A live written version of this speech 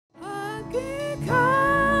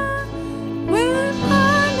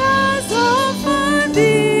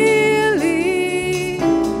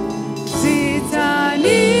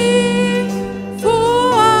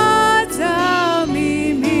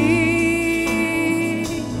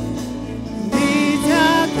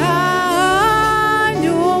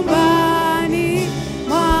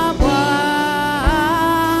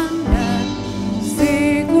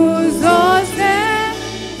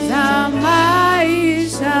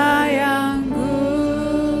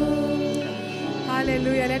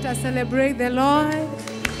Celebrate the Lord.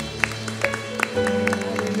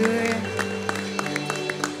 Hallelujah.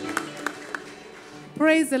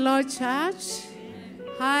 Praise the Lord, church.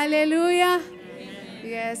 Hallelujah.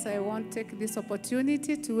 Yes, I want to take this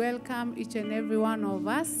opportunity to welcome each and every one of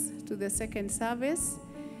us to the second service.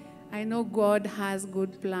 I know God has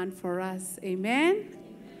good plan for us. Amen.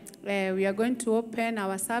 We are going to open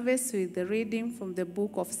our service with the reading from the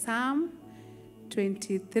book of Psalm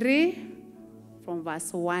 23. From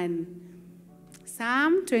verse 1.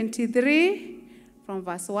 Psalm 23 from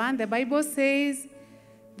verse 1. The Bible says,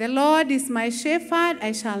 "The Lord is my shepherd,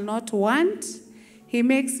 I shall not want. He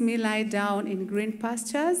makes me lie down in green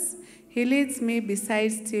pastures. He leads me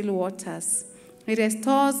beside still waters. He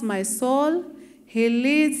restores my soul. He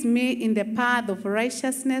leads me in the path of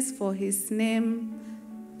righteousness for his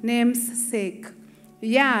name's sake.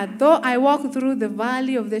 Yea, though I walk through the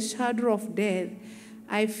valley of the shadow of death,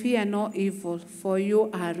 I fear no evil, for you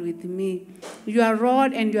are with me. Your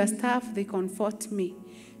rod and your staff, they comfort me.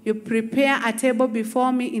 You prepare a table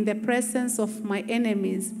before me in the presence of my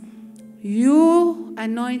enemies. You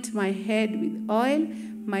anoint my head with oil.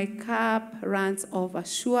 My cup runs over.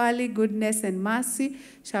 Surely goodness and mercy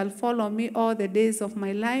shall follow me all the days of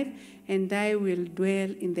my life, and I will dwell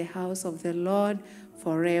in the house of the Lord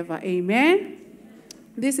forever." Amen.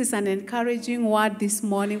 This is an encouraging word this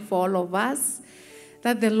morning for all of us,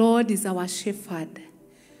 that the Lord is our shepherd.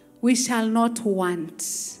 We shall not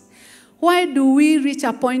want. Why do we reach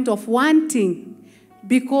a point of wanting?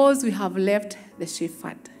 Because we have left the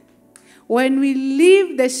shepherd. When we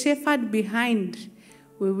leave the shepherd behind,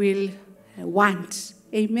 we will want.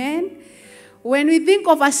 Amen? When we think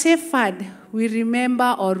of a shepherd, we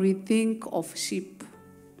remember or we think of sheep.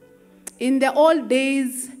 In the old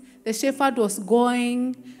days, the shepherd was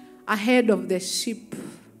going ahead of the sheep,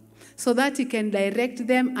 so that he can direct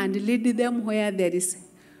them and lead them where there is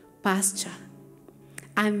pasture.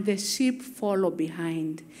 And the sheep follow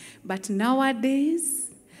behind. But nowadays,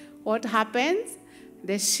 what happens?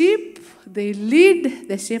 The sheep, they lead,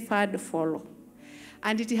 the shepherd follow.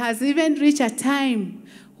 And it has even reached a time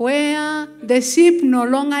where the sheep no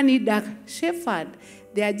longer need a shepherd.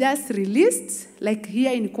 They are just released, like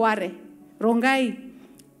here in Kware, Rongai.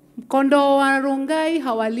 Kondo wa Rongai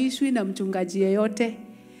hawalishwi na mchungaji yeyote.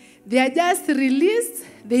 They are just released.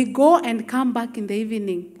 They go and come back in the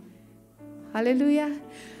evening. Hallelujah.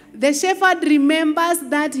 The shepherd remembers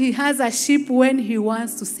that he has a sheep when he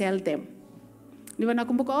wants to sell them. Niwe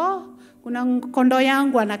nakumbuka, kuna kondo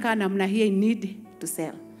yangu anakaa namna hii, I need to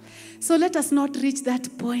sell. So let us not reach that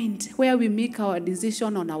point where we make our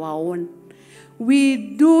decision on our own.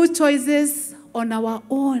 We do choices on our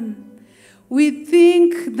own. We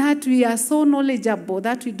think that we are so knowledgeable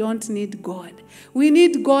that we don't need God. We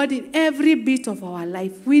need God in every bit of our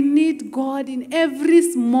life. We need God in every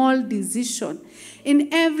small decision. In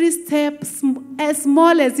every step, as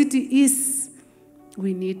small as it is,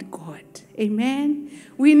 we need God. Amen.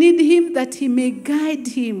 We need him that he may guide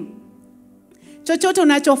him. Chochote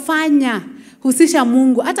unachofanya, husisha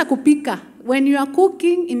Mungu. Hata kupika. When you are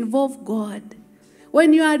cooking, involve God.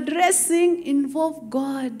 When you are dressing, involve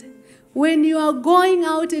God. When you are going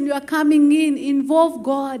out and you are coming in, involve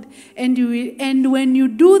God. And when you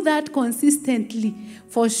do that consistently,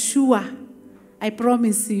 for sure, I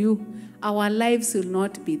promise you, our lives will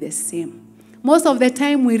not be the same. Most of the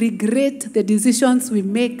time, we regret the decisions we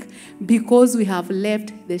make because we have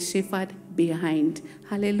left the shepherd behind.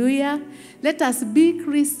 Hallelujah. Let us be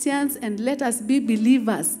Christians and let us be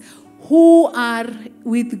believers who are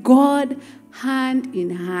with God hand in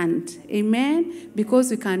hand. Amen.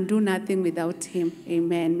 Because we can do nothing without him.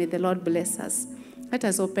 Amen. May the Lord bless us. Let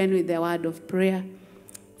us open with the word of prayer.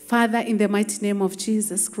 Father, in the mighty name of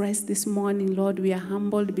Jesus Christ, this morning, Lord, we are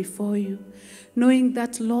humbled before you, knowing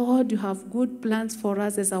that, Lord, you have good plans for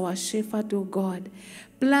us as our shepherd, O God.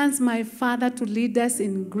 plans, my Father, to lead us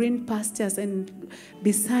in green pastures and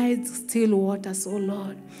besides still waters, O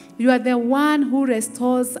Lord. You are the one who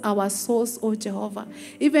restores our souls, O Jehovah.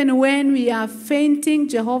 Even when we are fainting,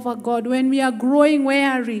 Jehovah God, when we are growing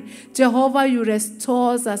weary, Jehovah, you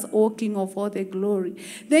restore us, O King of all the glory.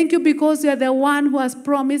 Thank you because you are the one who has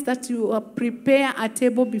promised that you will prepare a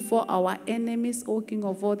table before our enemies, O King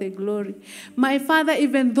of all the glory. My Father,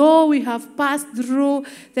 even though we have passed through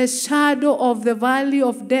the shadow of the valley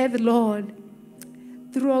of death, Lord,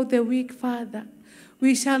 throughout the week, Father,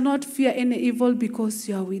 we shall not fear any evil because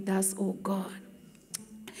you are with us, O God.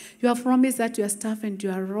 You have promised that your staff and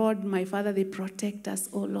your rod, my Father, they protect us,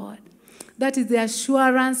 O Lord. That is the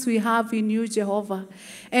assurance we have in you, Jehovah.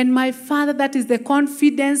 And my Father, that is the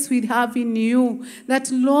confidence we have in you. That,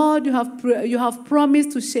 Lord, you have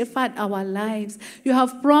promised to shepherd our lives. You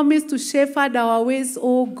have promised to shepherd our ways,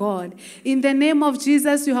 oh God. In the name of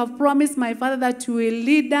Jesus, you have promised, my Father, that you will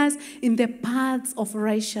lead us in the paths of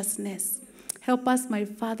righteousness. Help us, my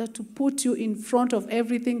Father, to put you in front of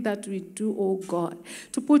everything that we do, oh God.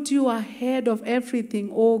 To put you ahead of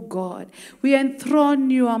everything, oh God. We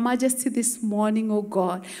enthrone you, our Majesty, this morning, oh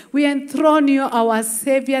God. We enthrone you, our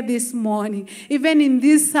Savior, this morning. Even in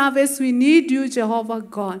this service, we need you, Jehovah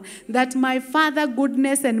God. That, my Father,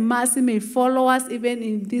 goodness and mercy may follow us even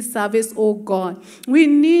in this service, oh God. We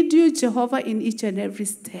need you, Jehovah, in each and every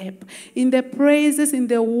step. In the praises, in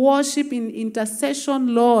the worship, in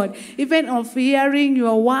intercession, Lord. Even of hearing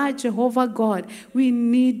your word, Jehovah God. We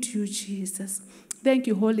need you, Jesus. Thank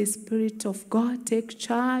you, Holy Spirit of God. Take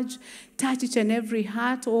charge. Touch each and every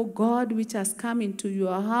heart, oh God, which has come into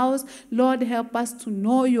your house. Lord, help us to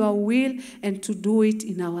know your will and to do it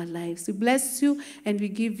in our lives. We bless you and we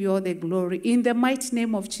give you all the glory. In the mighty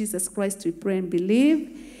name of Jesus Christ, we pray and believe.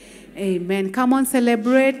 Amen. Come on,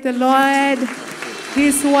 celebrate the Lord.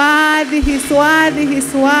 He's worthy, he's worthy,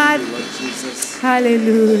 he's worthy.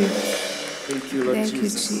 Hallelujah. Thank you, Lord Thank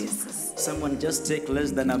Jesus. you, Jesus. Someone just take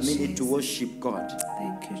less than a minute to worship God.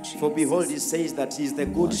 Thank you, Jesus. For behold, it says that he is the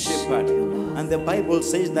good Worship shepherd. you, Lord. And the Bible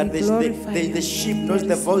says that We the glorify your sheep name. knows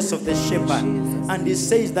the voice of the shepherd. Jesus. And he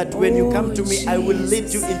says that when you come to me, I will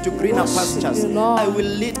lead you into greener Worship pastures. you, Lord. I will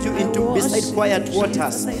lead you into beside Worship quiet you,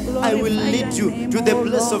 waters. Jesus. I will glorify lead your you name, to the oh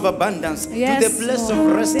place Lord. of abundance, Yes, to the place Lord.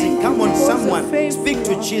 of resting. Thank Come you on, because someone, you're faithful, speak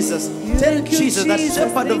to Lord. Jesus. Tell Thank you, Jesus, that Jesus.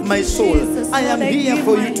 shepherd Thank of my you, soul, Jesus. I am Lord, I here give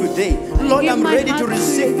for my- you today. I Lord, give I'm my ready heart to to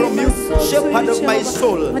receive you, from give you, my soul to shepherd you, of my Jehovah.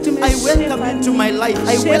 soul. That you may I welcome shepherd into my me. life.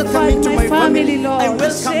 I welcome Shepherd into my my family. family, Lord. I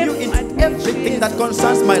welcome you into Shepherd me, everything that Jesus.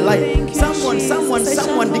 concerns my life. Thank you, Someone, Jesus. I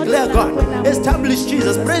shall not declare lack when God. I'm Establish with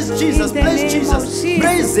Jesus. Praise Jesus. In the Praise name Jesus. of Jesus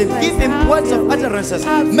Praise Him. Christ, Give Him have words your of way. utterances.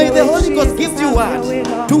 Have May your the way, Holy Ghost give Jesus. you Have your way, word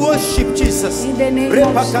Lord. to worship Jesus. In the name of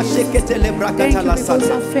Jesus. Thank you because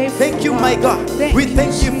you're faithful, Thank you, my God. Thank We you,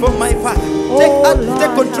 thank you for my Jesus. Father. Oh, Take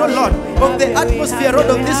Lord, control, have Lord, your way, of have the your way, atmosphere, have Lord,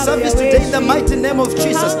 your of way, this have service your way, today in the Jesus. mighty name of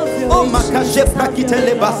Jesus. Have your Oh, way, Jesus. Have your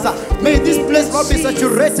way, Lord. may We this need place, you, Lord, be Jesus.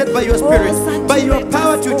 saturated by your Oh, spirit, by your saturate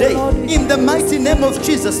power us, today, oh, Lord, with in the your mighty name of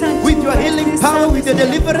Jesus, with your Saturate healing this power, with your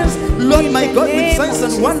service, deliverance, Lord. Lord, In my the God, with name signs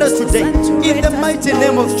of and wonders Jesus, today, in saturate the us, mighty Lord.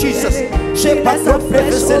 name of Jesus. Fill us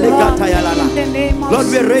afresh, oh Lord. In the name of Lord,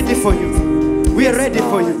 we are ready Jesus. for you. We are Yes, ready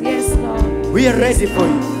for Lord. you. Yes, Lord. We are Yes, ready for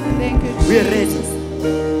you. Thank you, We are ready. Jesus.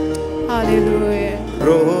 Hallelujah.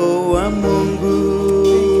 Roho wa Mungu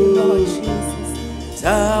Thank you, Lord Jesus.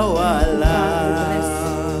 tawala.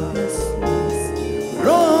 God bless you.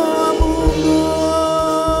 Roho wa Mungu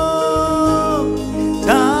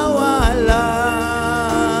tawala.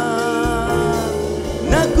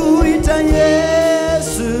 Nakuita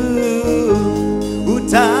Yesu,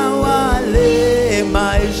 utawale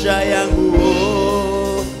maisha yangu.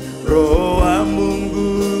 Roho wa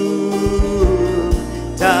Mungu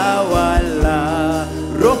tawala.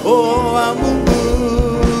 Roho wa Mungu.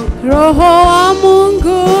 Roho wa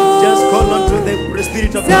Mungu Just call on to the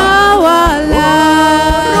Spirit of God. tawala.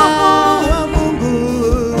 Roho wa Mungu.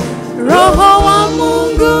 Roho wa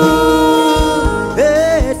Mungu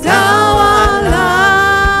tawala.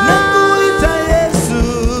 Nakuita Yesu.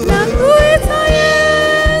 Nakuita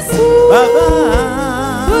Yesu. Baba.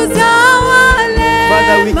 Utawale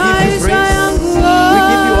Father, we give you maisha praise. yangu. We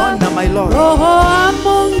give you honor, my Lord. Roho wa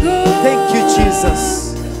Mungu Thank you, Jesus.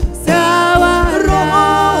 tawala. Roho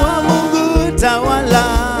wa Mungu tawala.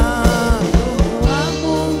 Wa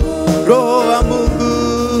Mungu Roho wa Mungu.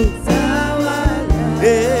 tawala.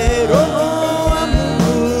 Roho wa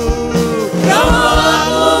Mungu. Roho wa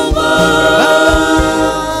Mungu Baba.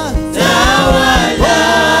 tawala.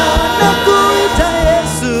 Nakuita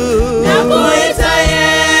Yesu. Nakuita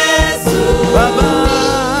Yesu. Baba.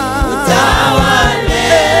 Utawale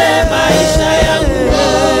maisha yangu.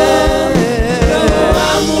 Roho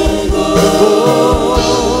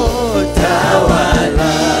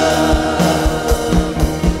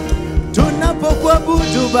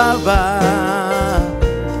Baba,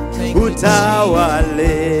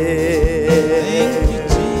 utawale.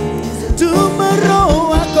 Tuma Roho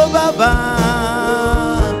wako Baba,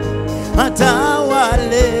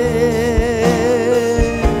 atawale.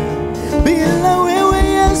 Bila wewe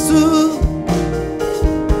Yesu,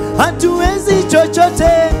 hatuwezi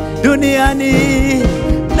chochote duniani.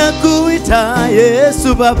 Na kuita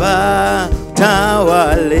Yesu Baba,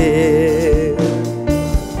 tawale.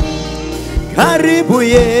 Karibu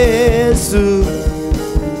Yesu,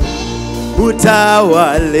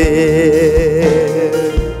 utawale.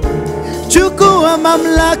 Chukua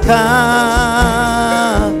mamlaka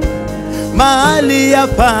mahali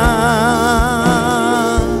hapa.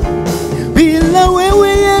 Bila wewe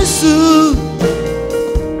Yesu,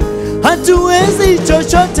 hatuwezi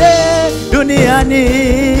chochote duniani.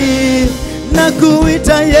 Na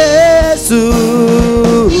kuita Yesu,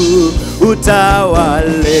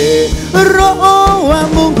 utawale. Roho wa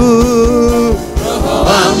Mungu,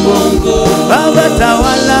 Baba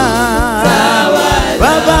tawala,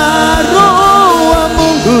 Baba Roho wa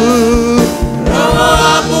Mungu,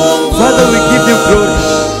 Father we give you glory.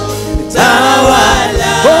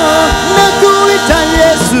 Tawala. Oh, nakuita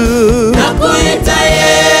Yesu,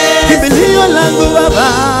 kimbilio langu Baba,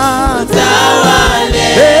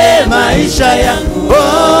 tawale maisha yangu.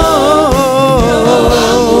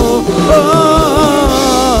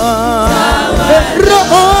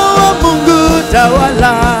 Roho wa Mungu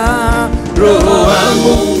tawala. Roho wa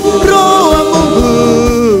Mungu, Roho wa Mungu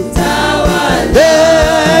tawala.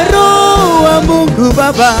 Roho wa Mungu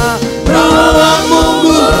Baba, Roho wa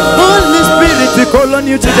Mungu. Holy Spirit, we call on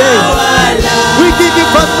you today. We give you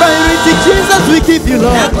first priority, Jesus, we give you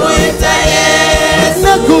Lord.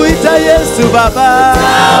 Nakuita Yesu Baba,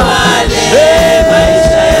 tawale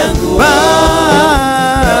maisha yangu.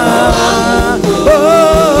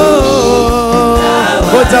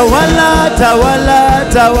 Tawala, tawala,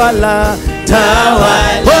 tawala,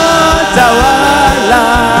 tawala, tawala.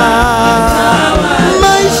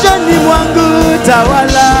 Maisha ni mwangu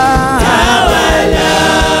tawala,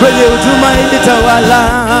 kwenye utumaini tawala,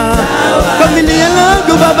 familia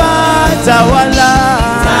yangu Baba tawala,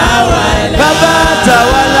 Baba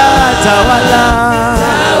tawala, tawala,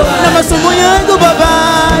 na masomo yangu Baba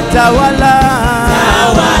tawala,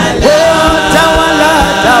 tawala,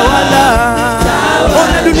 tawala.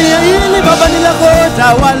 Ona dunia hili Baba ni lako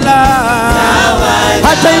tawala.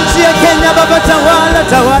 Hata nchi ya Kenya Baba tawala,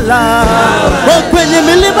 tawala. Kwenye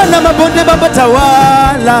milima na mabonde Baba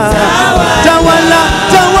tawala, tawala,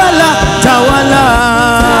 tawala, tawala.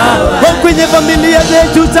 Kwenye familia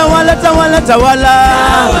zetu tawala, tawala, tawala.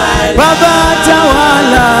 Baba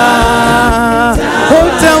tawala,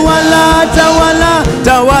 tawala, tawala,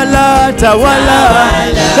 tawala, tawala.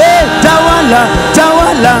 Tawala,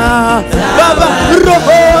 tawala. Baba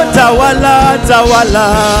Roho tawala, tawala.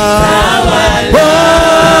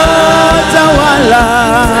 Tawala,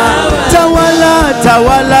 tawala,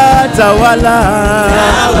 tawala, tawala.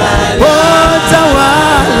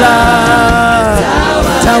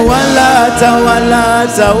 Tawala, tawala, tawala,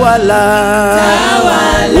 tawala.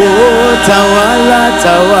 Tawala,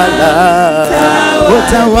 tawala.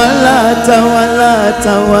 Tawala, tawala,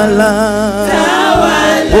 tawala.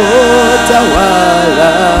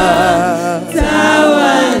 Tawala.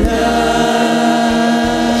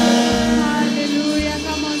 Hallelujah.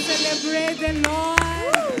 Come on, celebrate the Lord.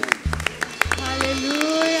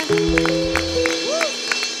 Hallelujah.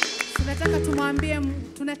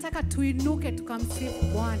 Tunataka tuinuke tukamsifu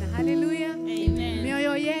Bwana. Hallelujah. Amen.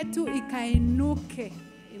 Mioyo yetu ikainuke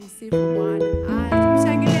imsifu Bwana.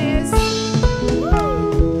 Tumshangilie Yesu.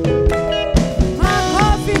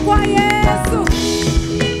 Makofi kwa Yesu.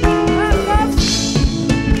 Makofi.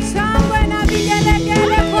 Shangwe na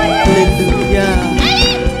vigelegele kwa Yesu. Hallelujah.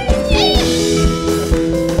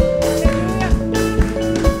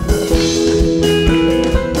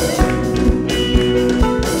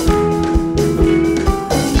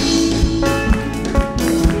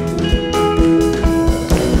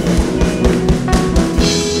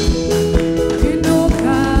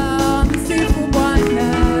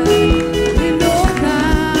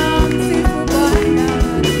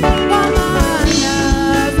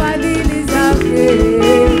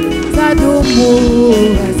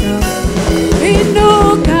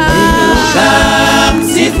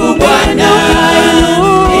 Msifu Bwana,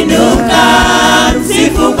 inuka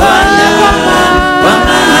msifu Bwana, kwa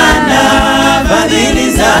maana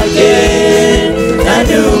fadhili zake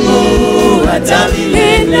zadumu hata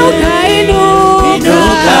milele.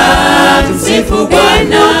 Inuka msifu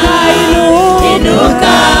Bwana,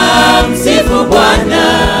 inuka msifu Bwana,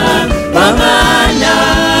 kwa maana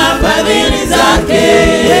fadhili zake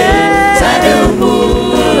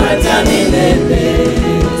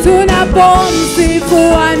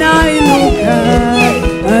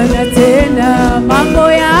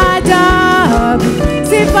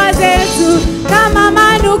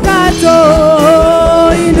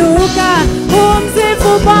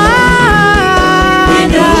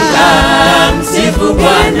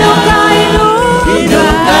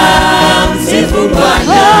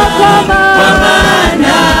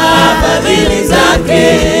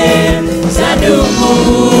zake zadumu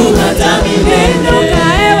hata milele. Inuka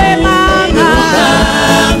ewe mama,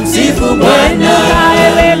 Msifu Bwana, inuka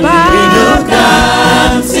ewe baba, inuka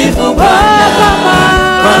msifu Bwana,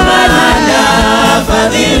 kwa maana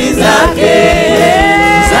fadhili zake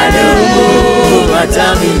zadumu hata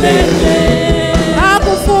milele.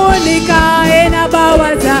 akufunika na bawa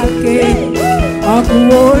zake,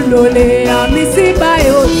 akuondolea misiba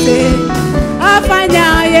yote,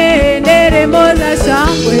 afanyaye nderemo za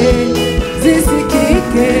shangwe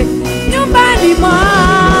zisikike nyumbani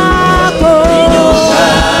mwako.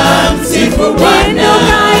 Msifu Bwana,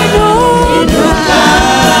 inuka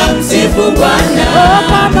msifu Bwana,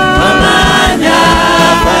 kwa maana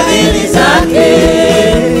fadhili zake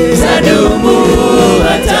zadumu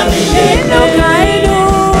hata milele.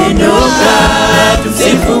 Inuka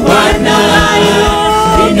tumsifu Bwana,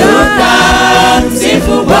 inuka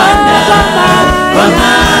msifu Bwana, kwa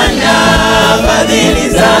maana fadhili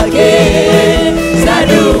zake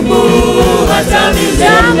zadumu hata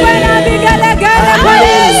milele.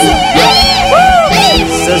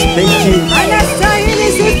 Jesus, thank you. Anastahili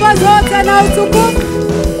sifa zote na utukufu.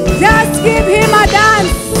 Just give him a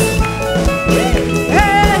dance.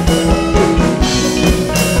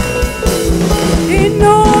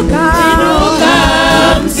 Inuka,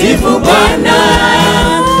 Msifu Bwana,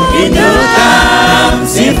 inuka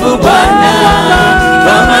msifu Bwana,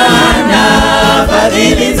 kwa maana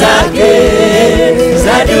fadhili zake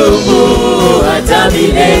zadumu hata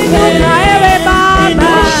milele. inuka ewe baba,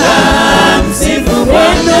 Inuka msifu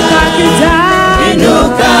Bwana, inuka kijana,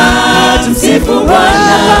 inuka tumsifu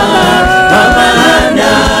Bwana, kwa maana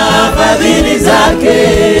fadhili zake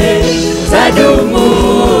zadumu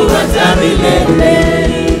hata milele.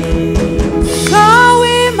 so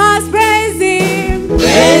we must praise him.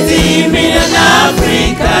 Praise him in an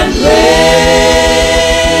African way.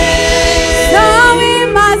 So we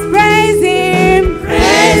must praise him.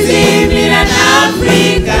 Praise him in an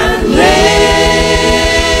African way.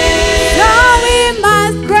 So we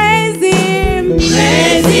must praise him.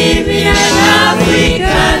 Praise him in an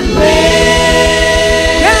African way.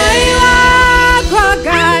 Gai wako,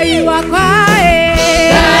 gai wakwae.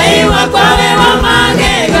 Gai wakwawe wa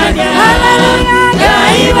magegania. Hallelujah.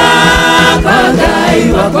 Gai wakwa, gai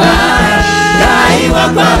wakwa. Gai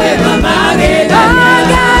wakwawe wa magegania.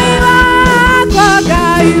 Gai wako,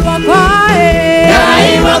 gai wakwae.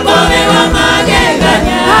 Gai wakwawe wa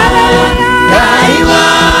magegania. Hallelujah. Gai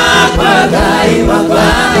wakwa, gai wakwa.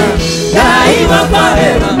 Gai wakwawe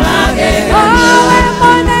wa magegania. Oh, we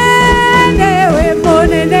monene, we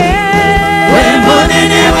monene. We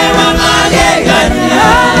monene we wa magegania.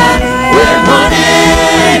 We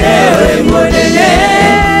monene, we monene.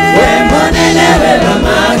 We monene we wa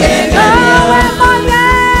magegania. Oh, we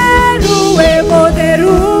moderu, we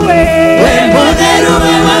moderu, we. We moderu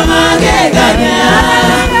we wa magegania.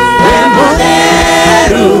 We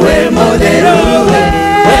moderu, we moderu.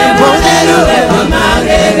 We moderu we wa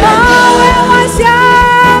magegania. Oh, we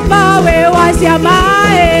washamba, we washamba,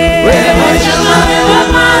 We washama we wa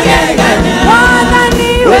magegania.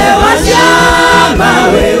 Wadhani, We washama,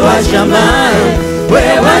 we washama. We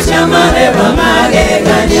washama we wa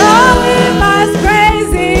magegania. Oh, we must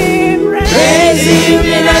praise him. Praise him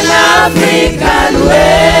in an African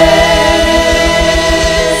way.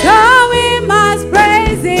 So we must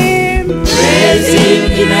praise him. Praise him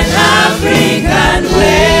in an African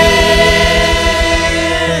way.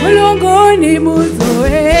 Mulunguni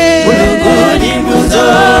muzoe. Mulunguni muzo,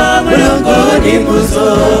 mulunguni muzo,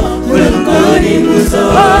 mulunguni muzo. Oh,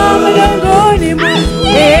 mulunguni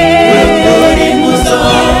muzoe. Mulunguni muzo,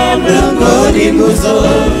 mulunguni muzo,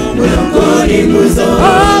 mulunguni muzo. Oh,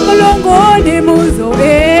 mulunguni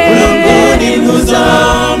muzoe. Mulunguni muzo,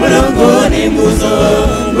 mulunguni muzo,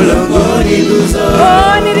 mulunguni muzo. Oh,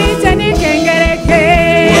 niricha nikengereke.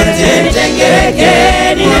 Niacheni tengereke,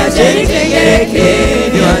 niacheni tengereke,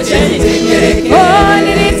 niacheni tengereke. Oh,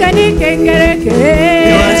 niricha nikengereke.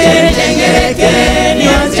 Niacheni tengereke,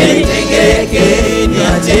 niacheni tengereke,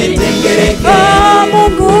 niacheni tengereke. Oh,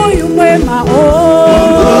 Mungu yu mwema. Oh,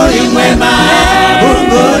 Mungu ni mwema,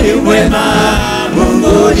 Mungu ni mwema,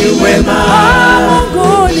 Mungu ni mwema. Mungu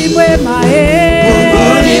ni mwema. Mungu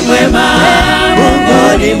ni mwema, Mungu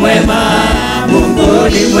ni mwema, Mungu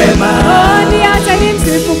ni mwema. Oh, niacheni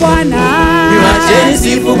msifu Bwana. Niacheni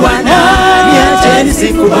sifu Bwana, niacheni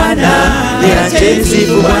sifu Bwana, niacheni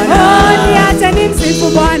sifu Bwana. Oh, niacheni msifu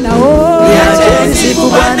Bwana. Oh, Niacheni sifu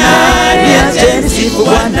Bwana, niacheni sifu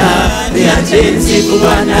Bwana, niacheni sifu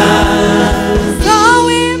Bwana. so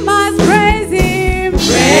we must praise him.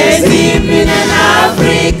 Praise him in an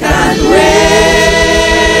African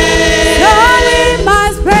way. So we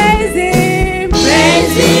must praise him. Praise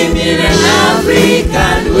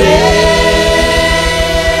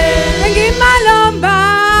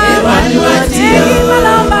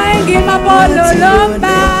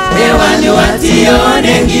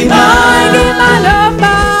watione ngima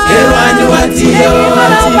ewanu watione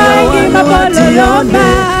ngima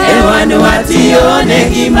ewanu watione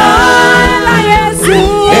ngima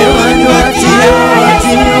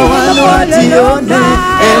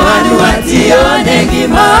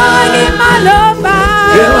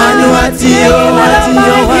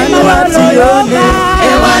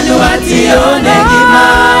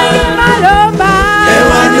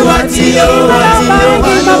ewanu watione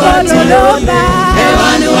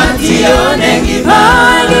ngima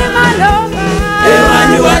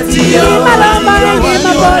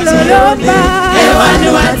ewanu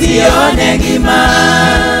watione ngima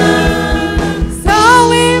So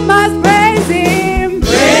we must praise him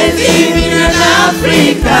in an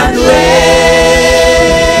African way.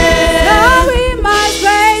 So we must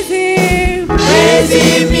praise him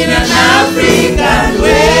In an African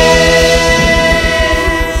way.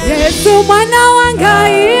 Yesu mwana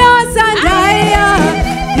wangaio sandaya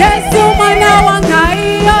Yesu mwana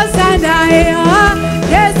wangaio sandaya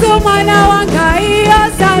Yesu mwana wangaio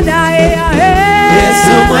sandaya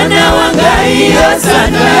Yesu mwana wangaio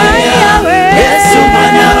sandaya Yesu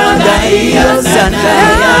mwana wangaio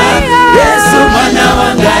sandaya Yesu mwana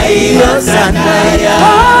wangaio sandaya Oh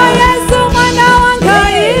Yesu mwana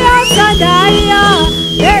wangaio sandaya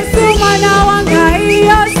Yesu mwana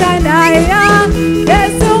wangaio sandaya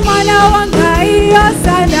Yesu mwana wangaio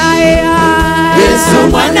sandaya Yesu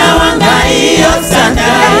mwana wangaio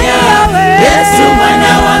sandaya Yesu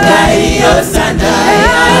mwana wangaio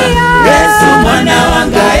sandaya Yesu mwana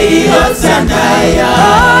wangaio sandaya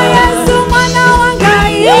Oh Yesu mwana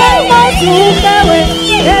wangaio masupewe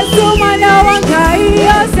Yesu mwana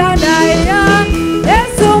wangaio sandaya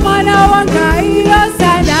Yesu mwana wangaio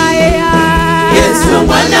sandaya Yesu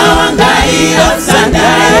mwana wangaio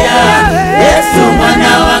sandaya Yesu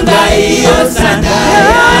mwana wangaio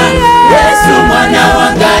sandaya Yesu mwana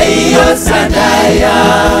wangaio sandaya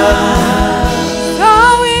So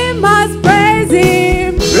we must praise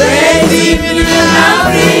him Praise him in an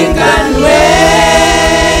African way.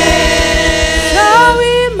 So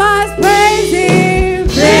we must praise him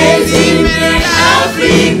Praise him in an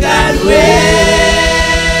African way.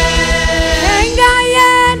 Engaya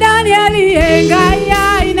Danieli engaya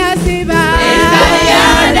inasiba Engaya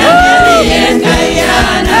Danieli engaya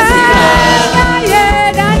nasiba. Engaya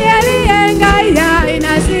Danieli engaya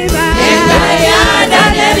inasiba Engaya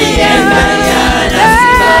Danieli engaya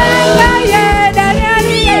nasiba. Engaya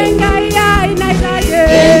Danieli engaya inasiba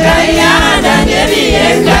Engaya Danieli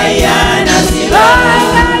engaya nasiba.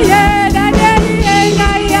 Engaya Danieli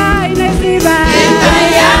engaya inasiba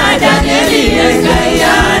Engaya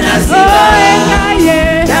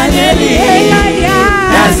Danieli engaya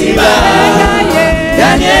nasiba.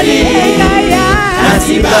 Danieli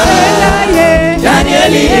nasiba.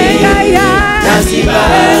 Danieli nasiba. Danieli nasiba.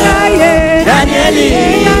 Danieli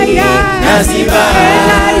nasiba.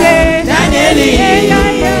 Danieli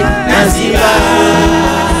nasiba.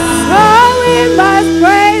 So we must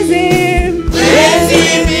praise him Praise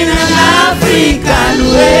him in an African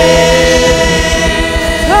way.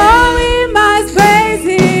 So we must praise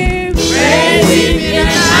him Praise him in an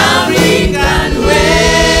African way.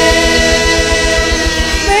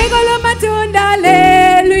 Megolo matunda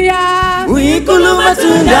hallelujah Wikulu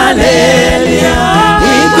matunda haleluya.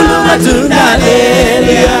 Wikulu matunda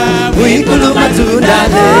haleluya. Wikulu matunda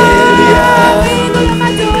haleluya. Megolo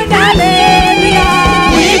matunda hallelujah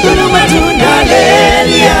Wikulu matunda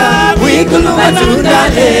haleluya. Wikulu matunda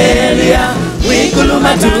haleluya. Wikulu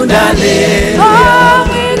matunda haleluya. Oh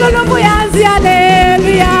megolo buyanzi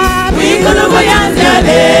hallelujah Wikulu buyanzi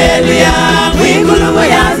haleluya. Wikulu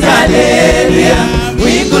buyanzi haleluya.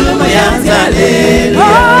 Wikulu buyanzi haleluya. Oh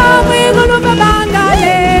megolo babanga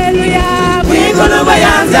hallelujah Wikulu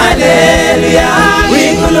buyanzi haleluya.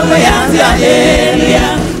 Wikulu buyanzi haleluya.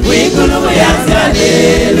 Wikulu buyanzi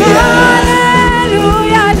haleluya.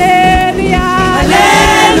 Hallelujah hallelujah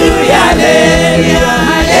Haleluya haleluya.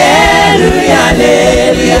 Haleluya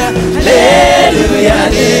haleluya. Haleluya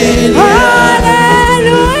haleluya.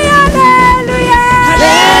 Hallelujah hallelujah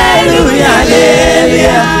Haleluya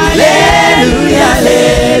haleluya. Haleluya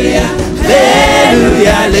haleluya.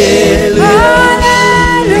 Haleluya haleluya.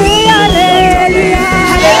 Hallelujah hallelujah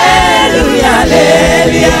Haleluya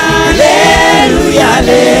haleluya. Haleluya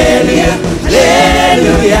haleluya.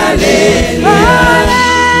 Haleluya haleluya.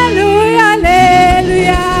 Hallelujah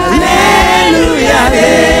hallelujah Haleluya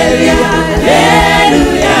haleluya.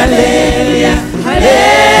 Haleluya haleluya.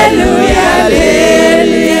 Haleluya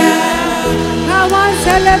haleluya. Come on,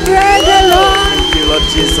 celebrate the Lord. Thank you, Lord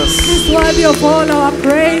Jesus. He's worthy of all our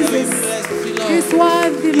praises. He's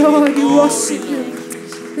worthy, Lord. We worship you.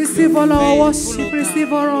 We Receive all our worship,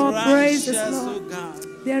 receive all our praises, Lord.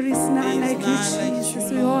 There is none like you,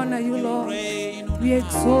 Jesus. We honor you, Lord. We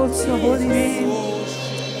exalt your holy name.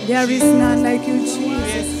 There is none like you,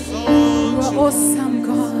 Jesus. You are awesome,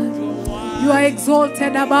 God. You are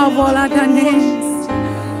exalted above all other names.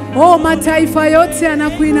 Oh, mataifa yote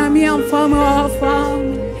yanakuinamia mfalme wa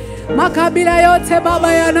wafalme. Makabila yote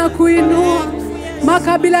Baba yanakuinua.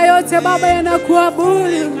 Makabila yote Baba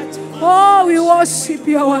yanakuabudu. Oh, we worship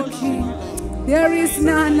you, our King. There is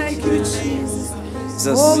none like you, Jesus.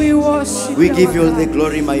 Oh, we worship We you, give you all our the God.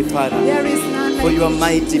 glory, my Father. There is none like For you are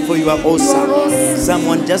mighty, for you are awesome. awesome.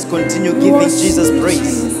 Someone just continue We giving worship Jesus you, praise.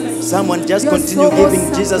 Jesus. Someone just You're continue so giving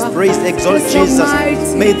awesome, Jesus God. praise. Exalt You're so Jesus.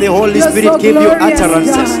 mighty. May the Holy You're Spirit so give you glorious,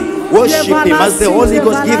 utterances. God. Worship Him as the Holy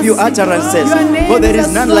Ghost give you utterances. For there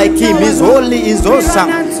is none like Him. He's holy, He's awesome,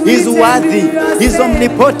 He's worthy, He's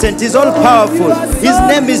omnipotent, He's all powerful. His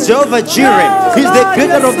name is Jehovah Jireh. He's the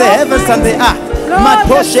creator of the heavens and the earth.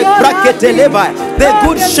 Matoshe Brakete Levi, the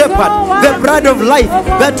good shepherd, the bread of life,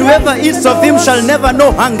 that whoever eats of Him shall never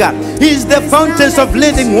know hunger. He is the fountains of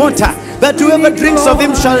living water, that whoever drinks of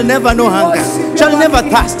Him shall never know hunger, shall never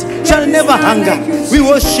thirst, shall never hunger. We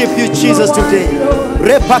worship you, Jesus, today.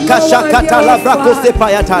 Repakasha katala brakose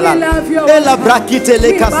payatala, ela brakite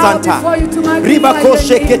leka santa,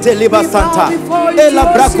 ribakoshe kete liba santa, ela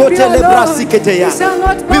brakote lebrasikete ya.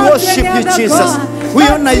 We worship you, Jesus. We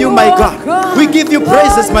honor you, my God. We give you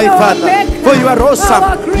praises, my Father. For you are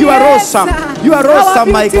awesome. You are awesome. You are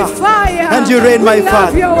awesome, my God. And you reign, my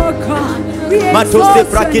Father. Matos de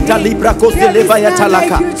prakita libra kose levaya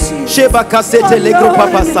talaka. Sheba kasete legro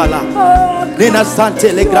papasala. Nena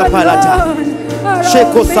sante legra palata.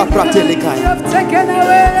 Sheko saprate lekaya. You have taken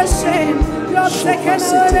away the shame. You have taken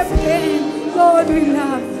away the pain. Lord, we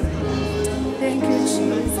love you. Thank you,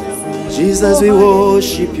 Jesus. Jesus, we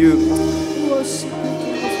worship you.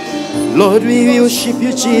 Lord, we worship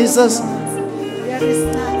you, Jesus. There is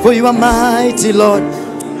none. For you are mighty, Lord. You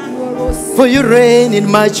are awesome. For you reign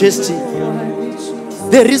in majesty.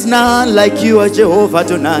 There is none like you, Jehovah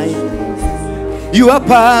tonight. You are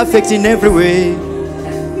perfect in every way.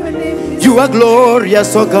 Your name is You are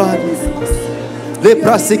glorious, oh God.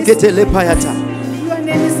 Leprasikete lepayata. Your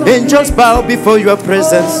name is Angels bow before your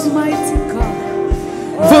presence. Almighty God.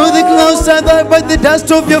 For the clouds are there by the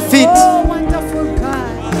dust of your feet. Oh, wonderful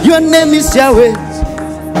God. Your name is Yahweh,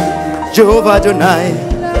 Jehovah Adonai.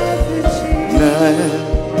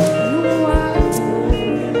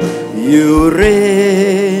 You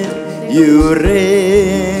reign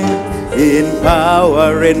in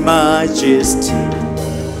power and majesty.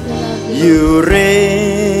 You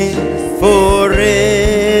reign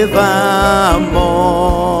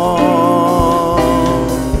forevermore.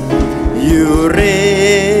 You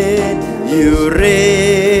reign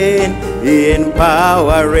in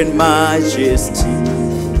power and majesty.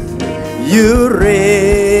 You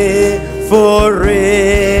reign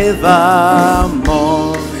forevermore.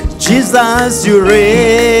 Jesus, you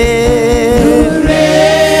reign.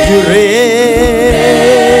 You reign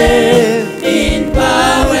in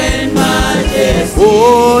power and majesty.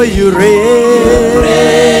 Oh, you reign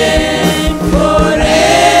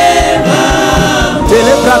Forever.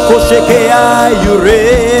 Telebrakoshekea, you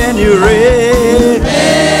reign, you reign.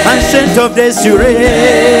 Ancient of days, you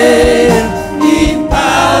reign. In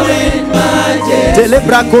power and majesty.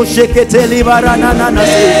 Telebrakosheke telibaranana.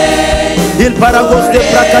 Il paragos de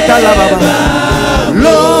prakatala baba.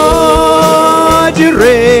 Lord, you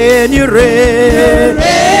reign, you reign.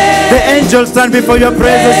 The angels stand before your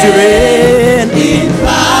presence, you reign. In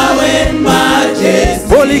power and majesty.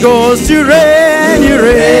 Holy Ghost, you reign, you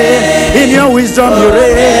reign. In your wisdom, you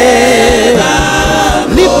reign.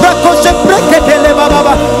 Librakoshe prakatele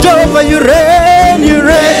baba. Jehovah, you reign, you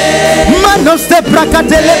reign. Manos de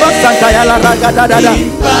prakatele basanta la ragadada. In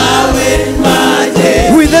power and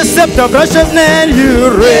majesty. With the scepter of righteousness, you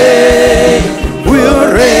reign,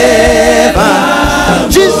 will reign.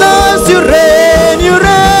 Jesus, you reign, you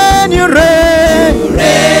reign, you reign.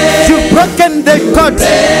 You've broken the cords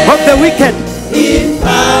of the wicked. In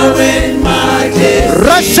power and majesty.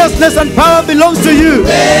 Righteousness and power belongs to you.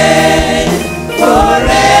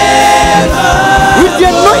 Forever. With the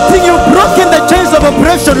anointing, you've broken the chains of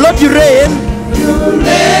oppression. Lord, you reign.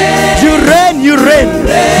 You reign, you reign.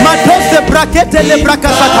 Matos de brakete le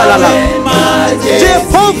brakasatalala.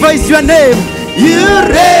 Jehovah is your name. You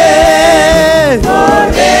reign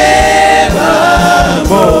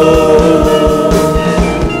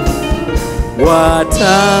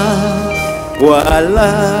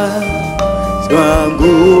watawala kwa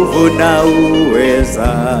nguvu na uweza.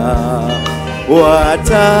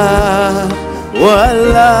 Watawala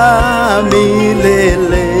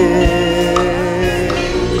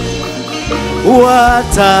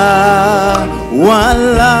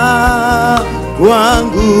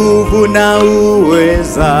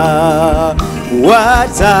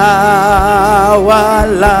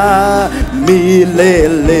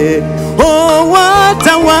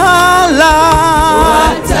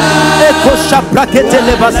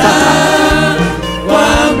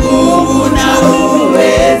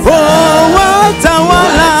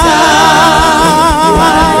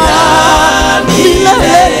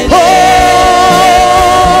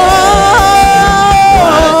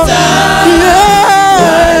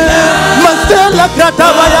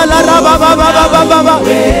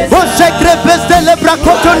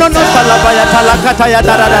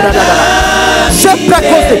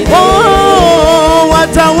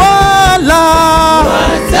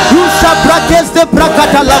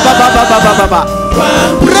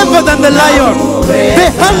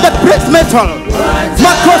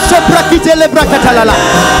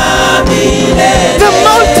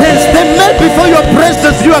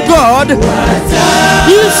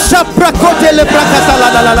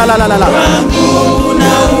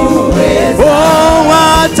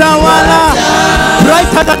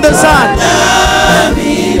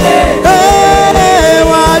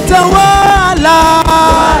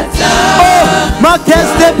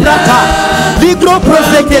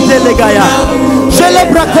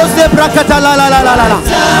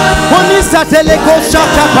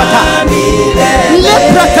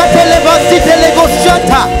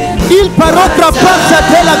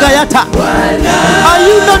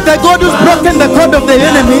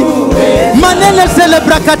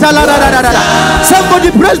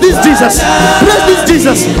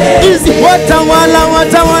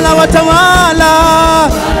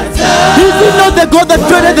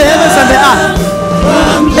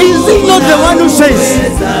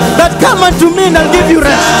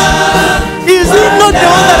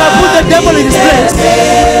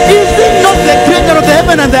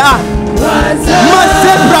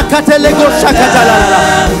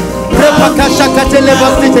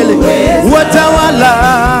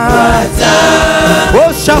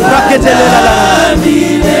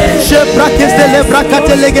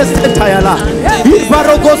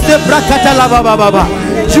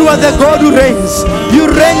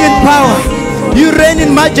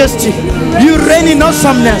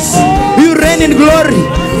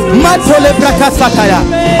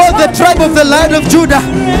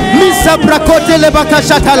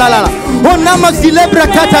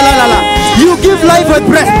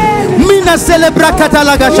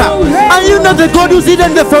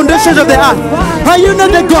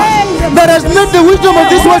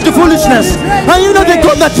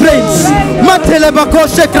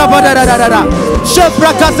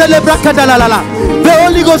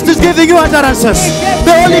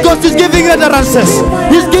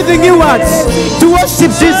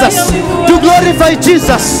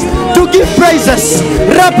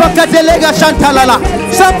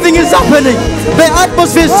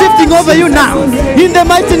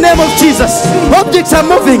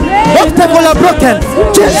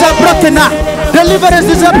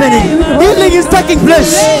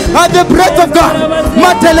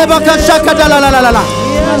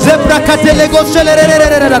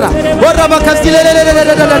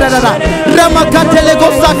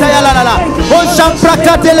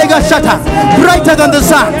than the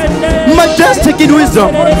sun, majestic in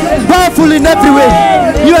wisdom, powerful in every way.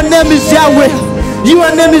 Your name is Yahweh.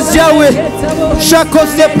 Your name is Yahweh.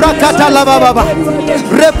 Shakose prakata la baba.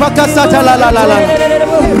 Repakasata la la la la.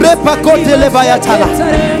 Repakote lebayatala.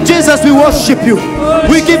 Jesus, we worship you.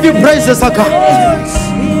 We give you praises, O God.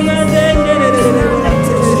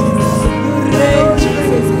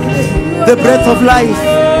 The breath of life,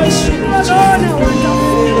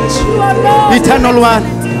 eternal one,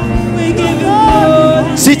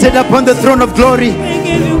 seated upon the throne of glory.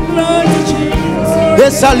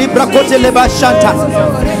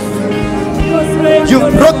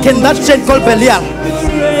 You've broken that chain called Belial.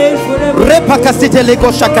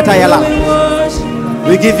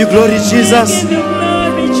 We give you glory, Jesus.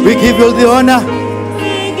 We give you the honor,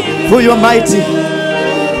 for you are mighty.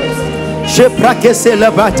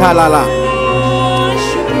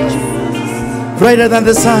 Brighter than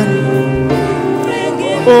the sun.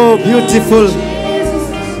 Oh, beautiful.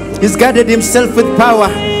 He's guarded himself with power.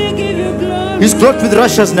 He's clothed with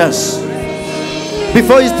righteousness.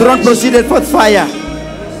 Before his throne proceeded forth fire,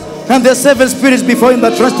 and there are 7 spirits before him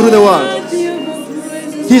that rush through the world.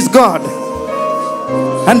 He's God,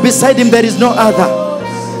 and beside him there is no other.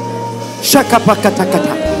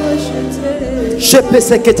 Shakapakatakata.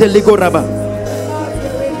 Shepesekete ligoraba.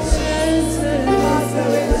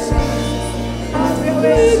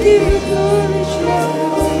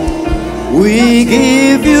 We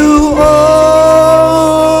give you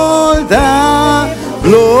all the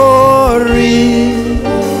glory.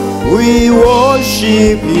 We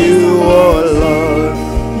worship you, oh Lord.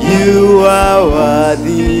 You are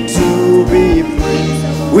worthy to be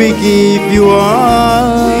praised. We give you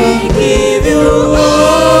all. We give you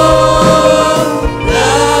all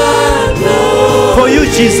the glory. For you,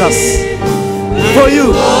 Jesus. For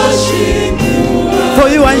you. Worship you. For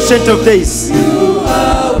you, Ancient of Days. You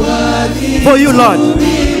are worthy. For you, Lord. To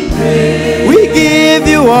be praised. We give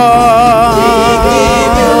you all. We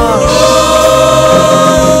give you all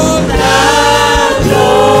the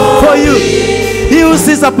glory. For you. He who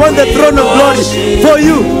sits upon the throne of glory. For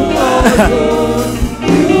you.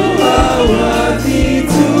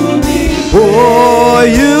 Oh,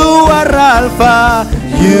 you are Alpha,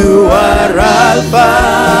 you are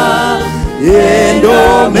Alpha and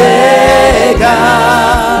Omega.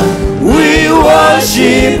 We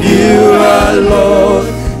worship you, our Lord.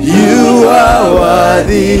 You are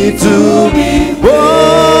worthy to be.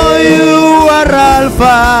 Oh, you are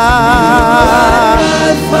Alpha,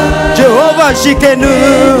 Jehovah Shikenu,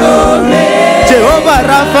 Jehovah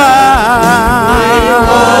Rapha,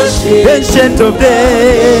 Ancient of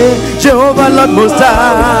Days, Jehovah Lord Most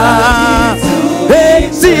High. Hey,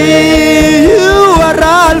 see, you are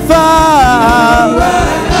Alpha,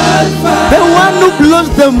 the one who blows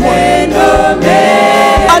the moon.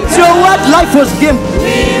 At your word, life was given.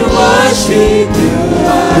 We worship you.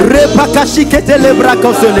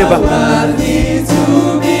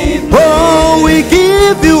 Oh, we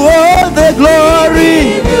give you all the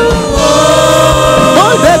glory.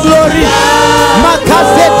 All the glory.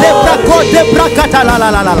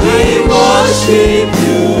 We worship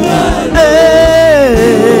you.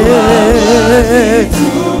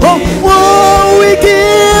 Oh, we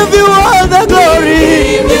give you all the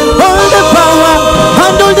glory, all the power,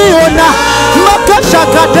 and all the honor.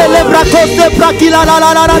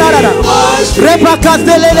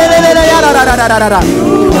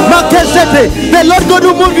 The Lord God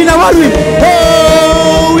will move in our way.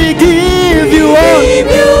 Oh, we give you all.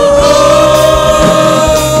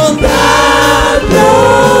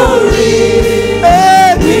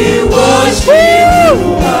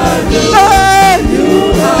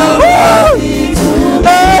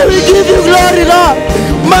 We give you glory, Lord.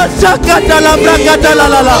 Masakata la brakata la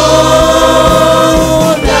la la.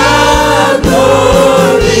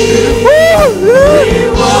 We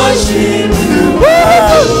worship you.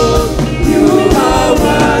 You are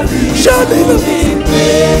worthy to be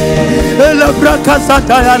praised. La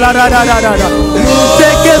brakasata la la la la la la.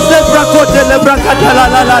 Take the brakote la brakata la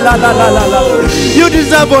la la la la la la. You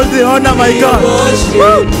deserve all the honor, my God.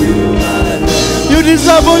 You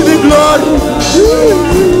deserve all the glory.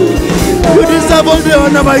 You deserve all the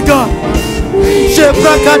honor, my God.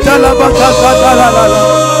 Shebrakata la bakata la la la.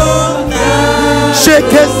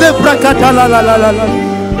 Shekese brakata la la la la la.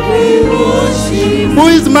 Who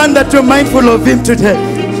is man that you're mindful of him today?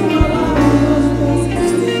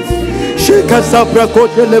 Shekasa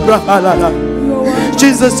brakote le brahala la.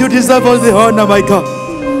 Jesus, you deserve all the honor, my God.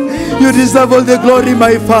 You deserve all the glory,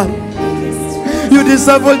 my Father. You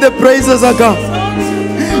deserve all the praises, O God.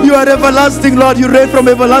 You are everlasting, Lord. You reign from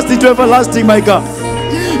everlasting to everlasting, my God.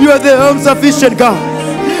 You are the all-sufficient God.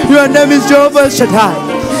 Your name is Jehovah Shaddai.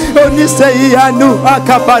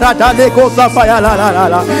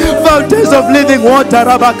 Fountains of living water.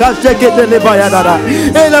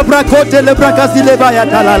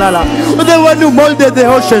 The one who molded the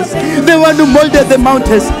oceans, the one who molded the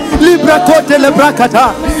mountains. You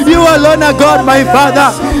alone are God, my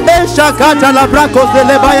Father.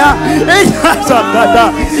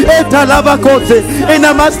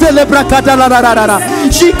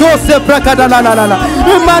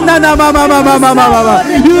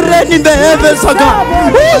 You reign in the heavens, O God.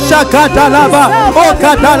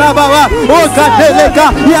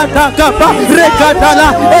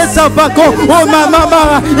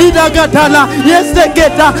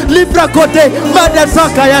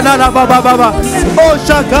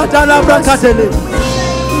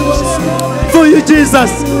 For you,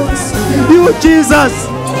 Jesus, you, Jesus,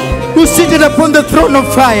 who seated upon the throne of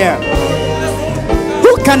fire.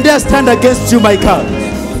 Who can dare stand against you, my God?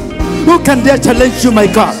 Who can dare challenge you, my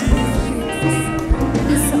God?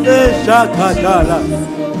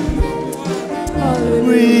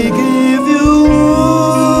 We give you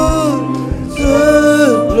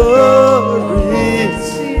the glory.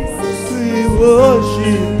 We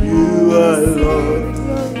worship you, our Lord.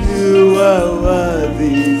 You are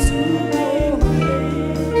worthy to.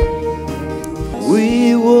 We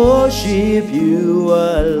worship you,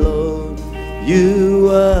 our Lord. You You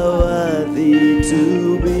are worthy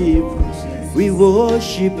to be praised. We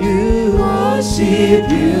worship you. You are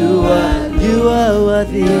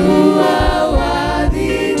worthy.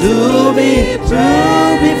 To be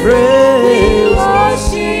praised.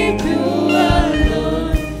 Worship you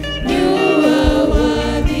alone. You are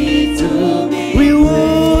worthy to be We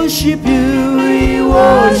worship you. We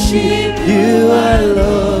worship you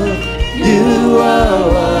alone. You are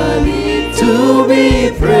worthy to be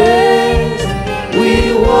praised.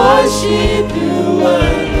 We worship you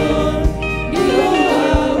alone. You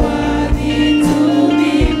are worthy to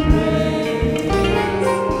be praised.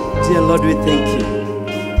 Dear Lord, we thank you.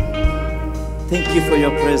 Thank you for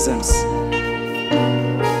your presence.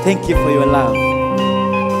 Thank you for your love.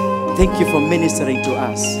 Thank you for ministering to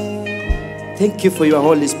us. Thank you for your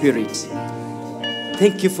Holy Spirit.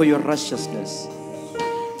 Thank you for your righteousness.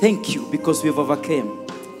 Thank you because we've overcome.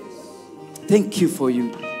 Thank you for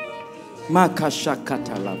you.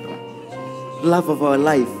 Makashakatalabra. Love of our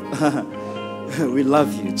life. We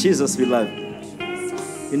love you. Jesus, we love you.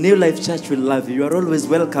 In New Life Church, we love you. You are always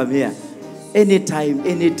welcome here. Anytime,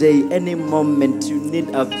 any day, any moment you need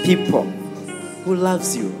a people who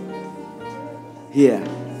loves you here.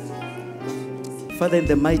 Father, in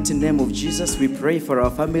the mighty name of Jesus, we pray for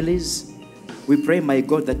our families. We pray, my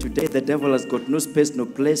God, that today the devil has got no space, no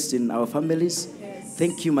place in our families. Yes.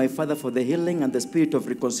 Thank you, my Father, for the healing and the spirit of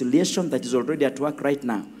reconciliation that is already at work right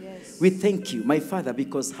now. Yes. We thank you, my Father,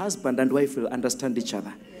 because husband and wife will understand each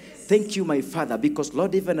other. Thank you, my Father, because,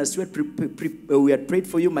 Lord, even as we had prayed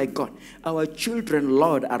for you, my God, our children,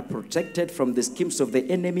 Lord, are protected from the schemes of the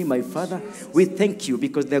enemy, my Father. We thank you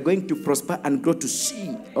because they're going to prosper and grow to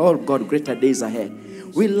see, oh God, greater days ahead.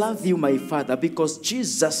 We love you, my Father, because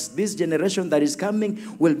Jesus, this generation that is coming,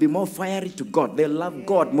 will be more fiery to God. They love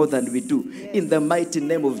God more than we do. In the mighty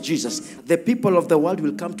name of Jesus, the people of the world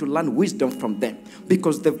will come to learn wisdom from them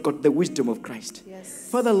because they've got the wisdom of Christ. Yes.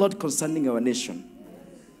 Father, Lord, concerning our nation,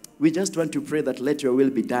 we just want to pray that let your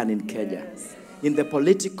will be done in Kenya. Yes. In the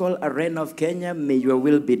political arena of Kenya, may your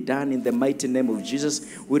will be done in the mighty name of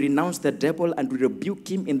Jesus. We renounce the devil and we rebuke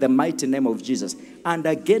him in the mighty name of Jesus. And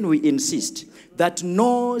again, we insist that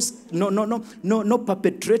no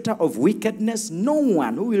perpetrator of wickedness, no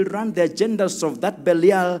one who will run the agendas of that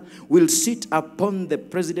Belial will sit upon the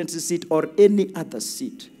presidency seat or any other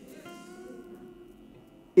seat.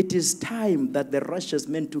 It is time that the righteous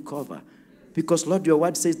men took over. Because, Lord, your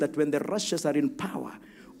word says that when the righteous are in power,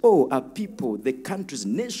 oh, our people, the countries,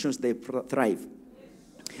 nations, they thrive.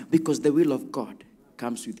 Because the will of God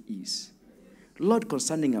comes with ease. Lord,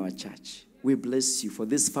 concerning our church, we bless you for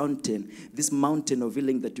this fountain, this mountain of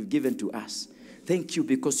healing that you've given to us. Thank you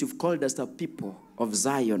because you've called us a people of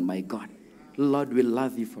Zion, my God. Lord, we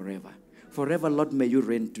love you forever. Forever, Lord, may you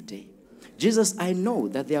reign today. Jesus, I know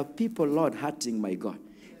that there are people, Lord, hurting, my God.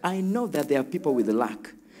 I know that there are people with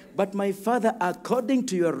lack. But my Father, according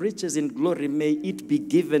to your riches in glory, may it be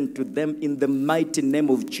given to them in the mighty name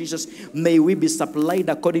of Jesus. May we be supplied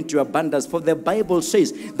according to your abundance. For the Bible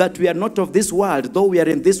says that we are not of this world, though we are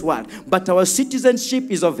in this world. But our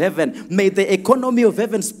citizenship is of heaven. May the economy of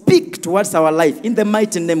heaven speak towards our life in the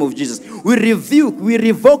mighty name of Jesus. We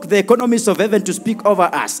revoke the economies of heaven to speak over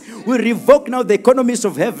us. We revoke now the economies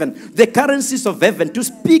of heaven, the currencies of heaven to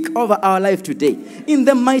speak over our life today. In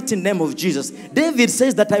the mighty name of Jesus. David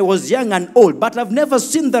says that I was young and old, but I've never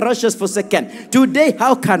seen the righteous forsaken. Today,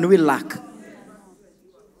 how can we lack?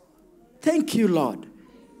 Thank you, Lord.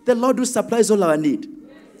 The Lord who supplies all our need.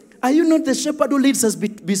 Are you not the shepherd who leads us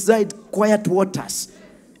beside quiet waters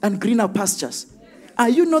and greener pastures? Are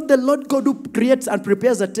you not the Lord God who creates and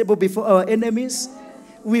prepares a table before our enemies?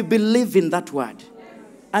 We believe in that word,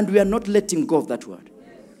 and we are not letting go of that word.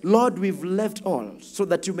 Lord, we've left all so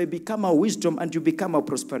that you may become our wisdom and you become our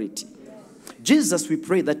prosperity. Jesus, we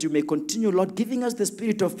pray that you may continue, Lord, giving us the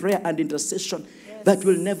spirit of prayer and intercession that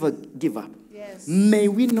will never give up. Yes. May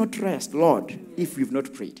we not rest, Lord, if we've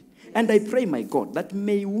not prayed. And I pray, my God, that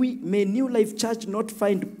may New Life Church not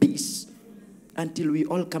find peace until we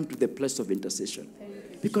all come to the place of intercession.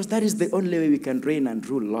 Because that is the only way we can reign and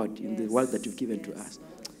rule, Lord, in the world that you've given to us.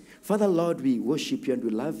 Father, Lord, we worship you and we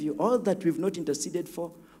love you. All that we've not interceded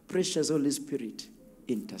for, precious Holy Spirit,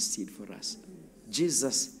 intercede for us.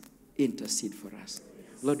 Jesus, intercede for us.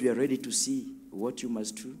 Lord, we are ready to see what you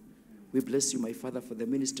must do. We bless you, my Father, for the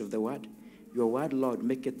ministry of the word. Your word, Lord,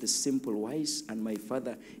 make it the simple wise. And my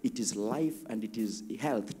Father, it is life and it is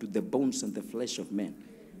health to the bones and the flesh of men.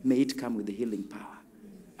 May it come with the healing power.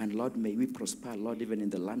 And Lord, may we prosper, Lord, even in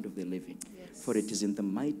the land of the living. Yes. For it is in the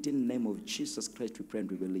mighty name of Jesus Christ we pray and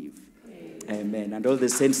we believe. Amen. And all the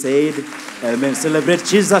saints said, amen. Celebrate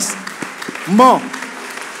Jesus. More.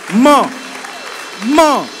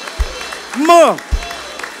 More. More.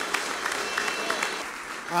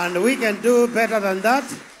 And we can do better than that.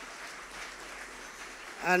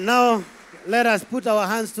 And now, let us put our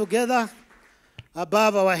hands together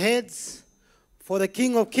above our heads for the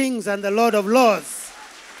King of Kings and the Lord of Lords.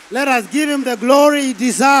 Let us give him the glory he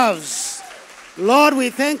deserves. Lord, we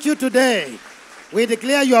thank you today. We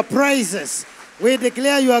declare your praises. We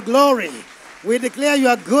declare your glory. We declare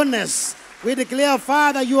your goodness. We declare,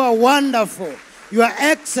 Father, you are wonderful. You are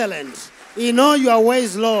excellent in all your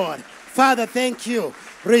ways, Lord. Father, thank you.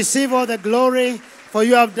 Receive all the glory, for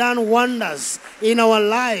you have done wonders in our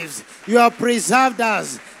lives. You have preserved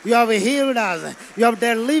us. You have healed us. You have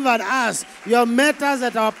delivered us. You have met us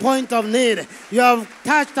at our point of need. You have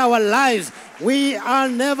touched our lives. We are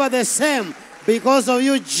never the same because of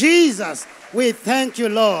you, Jesus. We thank you,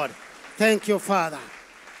 Lord. Thank you, Father.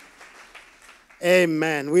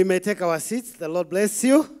 Amen. We may take our seats. The Lord bless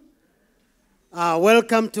you.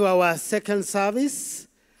 Welcome to our second service.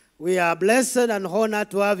 We are blessed and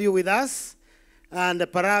honored to have you with us. And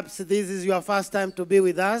perhaps this is your first time to be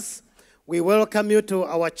with us. We welcome you to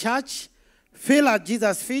our church. Feel at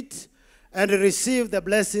Jesus' feet and receive the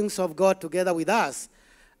blessings of God together with us.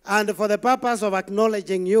 And for the purpose of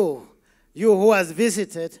acknowledging you who has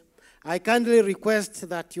visited, I kindly request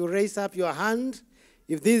that you raise up your hand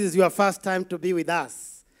if this is your first time to be with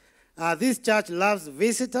us. This church loves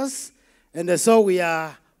visitors, and so we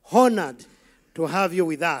are honored to have you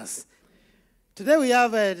with us. Today we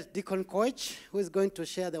have a Deacon Coach who is going to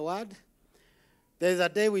share the word. There's a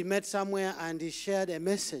day we met somewhere and he shared a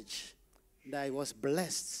message that I was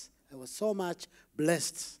blessed. I was so much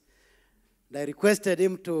blessed. I requested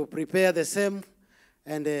him to prepare the same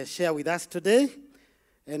and share with us today.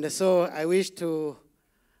 And so I wish to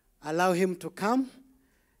allow him to come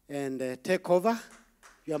and take over.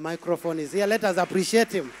 Your microphone is here. Let us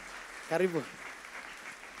appreciate him. Karibu.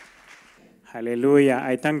 Hallelujah.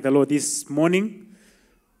 I thank the Lord this morning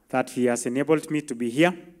that he has enabled me to be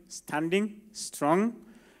here, standing strong,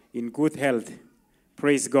 in good health.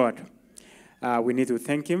 Praise God. We need to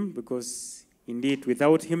thank him because indeed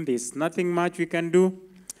without him there's nothing much we can do.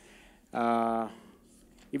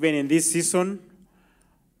 Even in this season,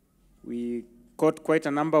 we got quite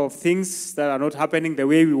a number of things that are not happening the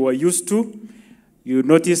way we were used to. You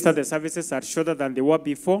notice that the services are shorter than they were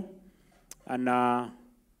before. And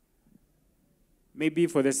maybe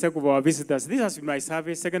for the sake of our visitors, this has been my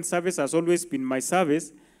service. Second service has always been my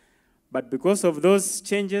service. But because of those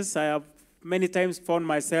changes, I have many times found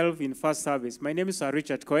myself in first service. My name is Sir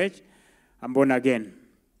Richard Koech. I'm born again.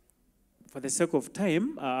 For the sake of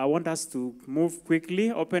time, I want us to move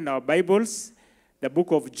quickly, open our Bibles, the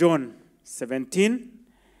book of John 17.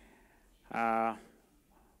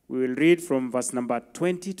 We will read from verse number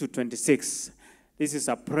 20 to 26. This is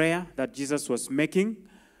a prayer that Jesus was making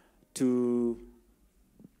to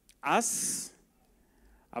us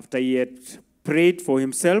after he had prayed for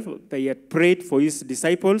himself, after he had prayed for his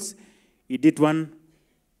disciples. He did one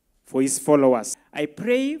for his followers. I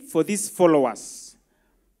pray for these followers,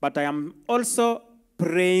 but I am also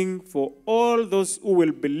praying for all those who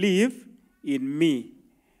will believe in me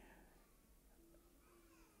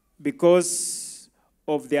because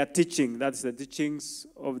of their teaching. That's the teachings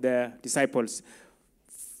of the disciples.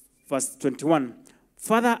 Verse 21.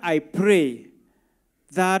 Father, I pray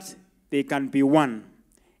that they can be one,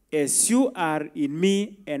 as you are in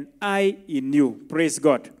me and I in you. Praise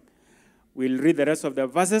God. We'll read the rest of the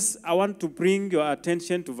verses. I want to bring your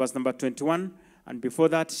attention to verse number 21, and before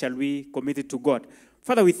that, shall we commit it to God.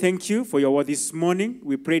 Father, we thank you for your word this morning.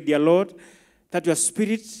 We pray, dear Lord, that your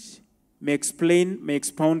Spirit may explain, may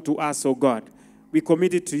expound to us, O God. We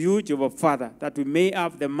commit it to you, Jehovah Father, that we may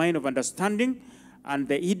have the mind of understanding, and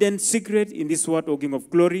the hidden secret in this word, O King of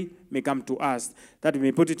Glory, may come to us, that we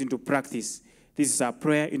may put it into practice. This is our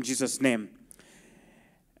prayer in Jesus' name.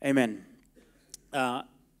 Amen.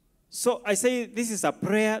 So I say this is a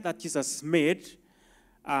prayer that Jesus made,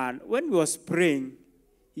 and when he was praying,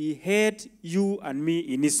 he had you and me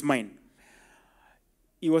in his mind.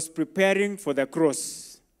 He was preparing for the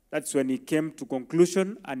cross. That's when he came to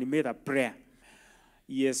conclusion and he made a prayer.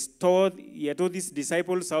 He had taught his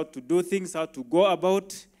disciples how to do things, how to go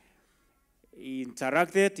about. He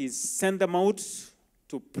interacted, he sent them out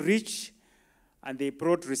to preach, and they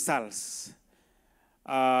brought results.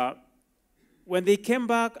 When they came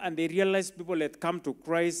back and they realized people had come to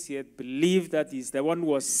Christ, he had believed that he's the one who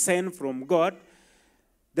was sent from God,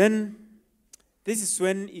 then this is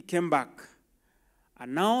when he came back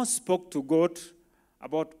and now spoke to God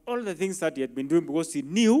about all the things that he had been doing, because he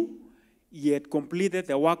knew he had completed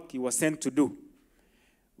the work he was sent to do.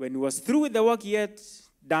 When he was through with the work he had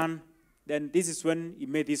done, then this is when he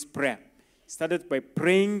made this prayer. He started by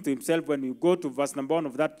praying to himself. When you go to verse number 1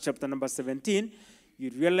 of that chapter number 17,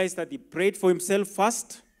 you realize that he prayed for himself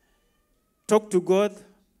first, talked to God,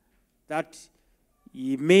 that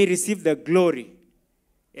he may receive the glory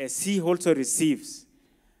as he also receives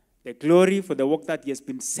the glory for the work that he has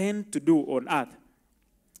been sent to do on earth.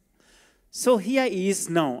 So here he is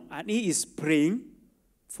now, and he is praying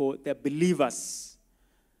for the believers.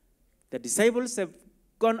 The disciples have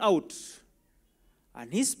gone out,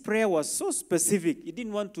 and his prayer was so specific. He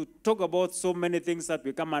didn't want to talk about so many things that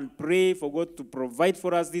we come and pray for God to provide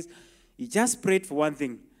for us this. He just prayed for one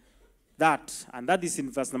thing, and that is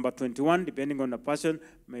in verse number 21, depending on the version.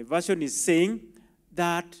 My version is saying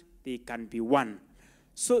that they can be one.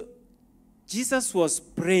 So Jesus was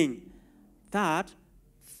praying that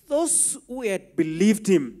those who had believed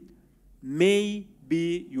him may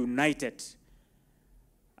be united.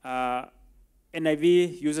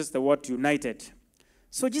 NIV uses the word united.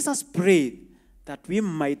 So Jesus prayed that we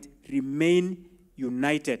might remain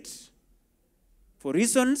united. For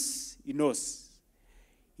reasons he knows.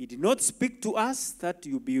 He did not speak to us that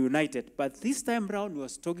you be united, but this time round he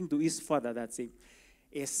was talking to his Father, that saying,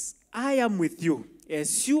 as I am with you,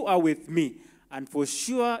 as you are with me, and for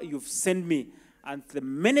sure you've sent me, and the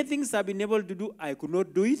many things I've been able to do, I could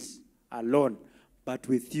not do it alone, but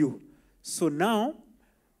with you. So now,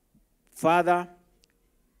 Father,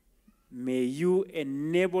 may you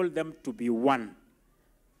enable them to be one.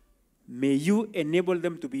 May you enable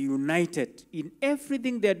them to be united in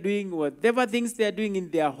everything they're doing, whatever things they're doing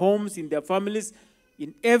in their homes, in their families,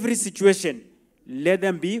 in every situation. Let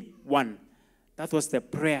them be one. That was the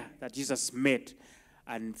prayer that Jesus made.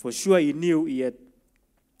 And for sure he knew he had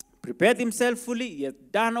prepared himself fully. He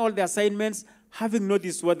had done all the assignments, having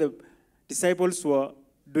noticed what the disciples were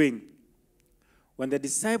doing. When the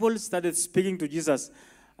disciples started speaking to Jesus,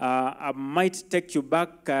 I might take you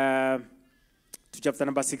back to chapter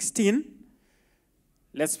number 16.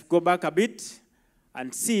 Let's go back a bit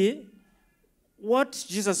and see what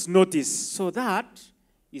Jesus noticed, so that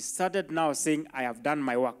he started now saying, I have done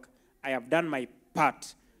my work. I have done my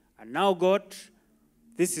part. And now, God,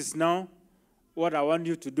 this is now what I want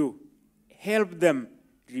you to do. Help them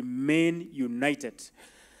remain united.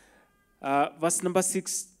 Verse number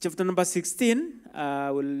 6, chapter number 16,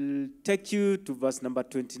 will take you to verse number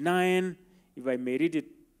 29. If I may read it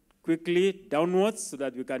quickly downwards so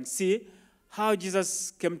that we can see how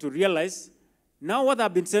Jesus came to realize, now what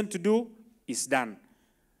I've been sent to do is done.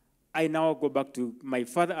 I now go back to my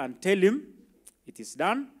Father and tell him, it is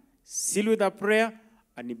done, seal with a prayer,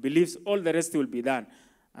 and he believes all the rest will be done.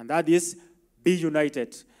 And that is, be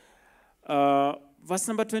united. Verse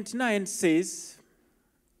number 29 says,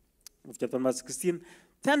 of chapter number 16,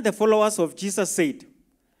 then the followers of Jesus said,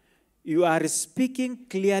 you are speaking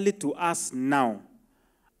clearly to us now,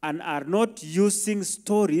 and are not using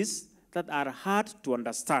stories that are hard to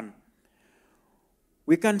understand.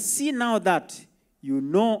 We can see now that you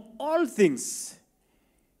know all things.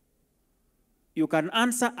 You can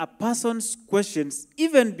answer a person's questions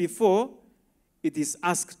even before it is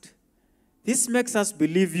asked. This makes us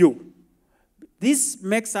believe you. This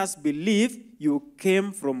makes us believe you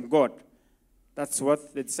came from God. That's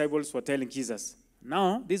what the disciples were telling Jesus.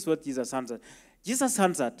 Now, this is what Jesus answered. Jesus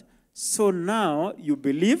answered, so now you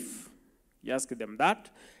believe? You ask them that.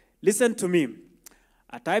 Listen to me.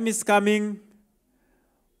 A time is coming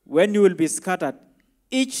when you will be scattered,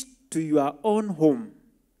 each to your own home.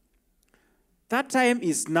 That time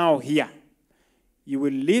is now here. You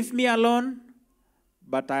will leave me alone,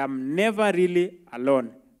 but I am never really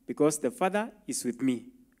alone because the Father is with me.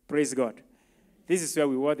 Praise God. This is where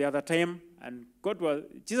we were the other time, and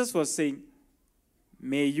Jesus was saying,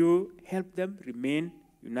 may you help them remain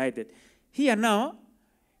united. Here now,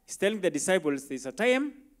 he's telling the disciples, there's a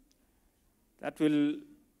time that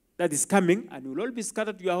is coming, and you will all be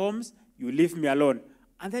scattered to your homes, you leave me alone.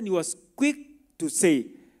 And then he was quick to say,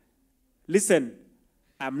 listen,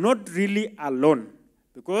 I'm not really alone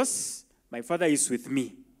because my Father is with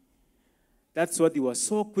me. That's what he was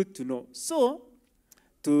so quick to know. So,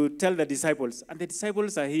 to tell the disciples, and the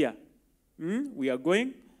disciples are here. We are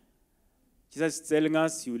going. Jesus is telling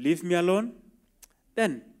us, you leave me alone.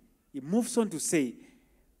 Then he moves on to say,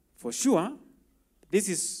 for sure, this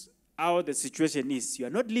is how the situation is. You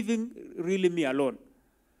are not leaving really me alone,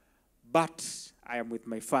 but I am with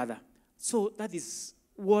my Father. So that is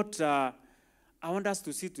what I want us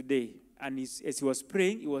to see today. And as he was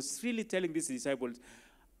praying, he was really telling these disciples,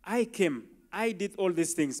 I came, I did all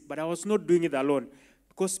these things, but I was not doing it alone.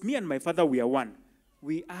 Because me and my Father, we are one.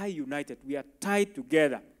 We are united. We are tied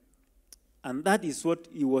together. And that is what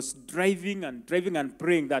he was driving and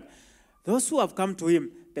praying, that Those who have come to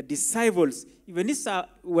him, the disciples, even if,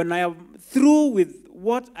 when I am through with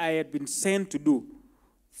what I had been sent to do,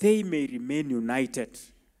 they may remain united.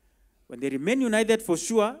 When they remain united, for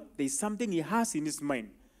sure, there is something he has in his mind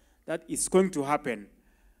that is going to happen.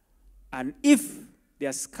 And if they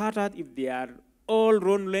are scattered, if they are all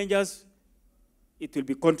lone rangers, it will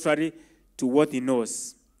be contrary to what he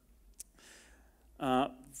knows.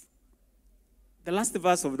 The last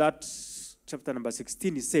verse of that chapter number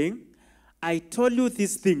 16 is saying, I told you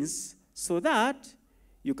these things so that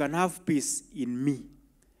you can have peace in me.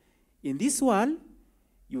 In this world,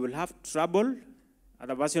 you will have trouble.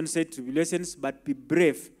 Other version said tribulations, but be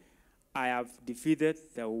brave. I have defeated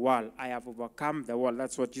the world. I have overcome the world.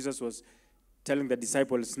 That's what Jesus was telling the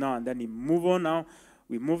disciples now. And then he moved on now.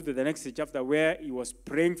 We move to the next chapter where he was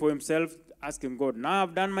praying for himself, asking God, now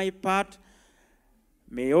I've done my part.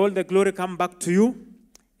 May all the glory come back to you,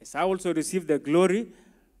 as I also receive the glory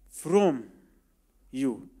from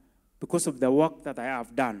you because of the work that I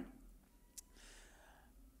have done.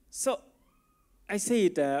 So I say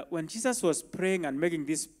it, when Jesus was praying and making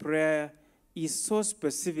this prayer, is so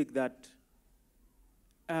specific that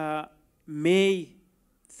may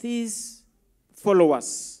these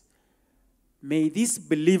followers, may these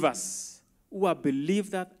believers who have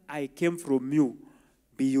believed that I came from you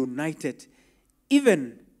be united,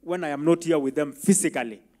 even when I am not here with them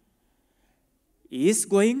physically. He is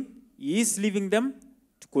going, he is leaving them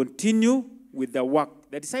to continue with the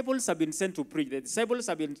work. The disciples have been sent to preach. The disciples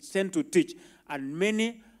have been sent to teach. And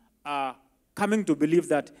many are coming to believe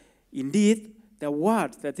that indeed the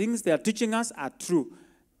word, the things they are teaching us are true.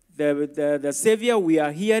 The Savior we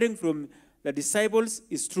are hearing from the disciples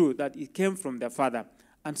is true, that it came from the Father.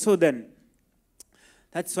 And so then,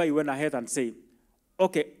 that's why he went ahead and said,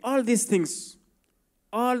 okay, all these things,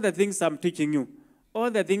 all the things I'm teaching you,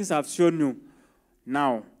 all the things I've shown you,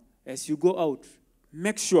 now, as you go out,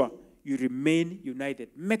 make sure you remain united.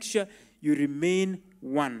 Make sure you remain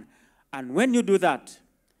one. And when you do that,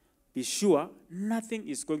 be sure nothing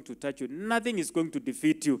is going to touch you. Nothing is going to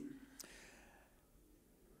defeat you.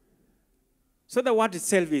 So the word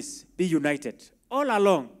itself is, be united. All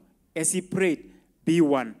along, as he prayed, be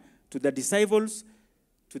one. To the disciples,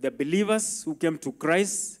 to the believers who came to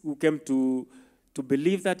Christ, who came to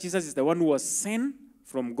believe that Jesus is the one who was sent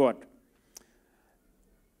from God.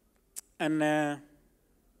 And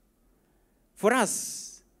for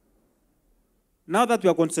us, now that we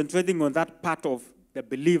are concentrating on that part of the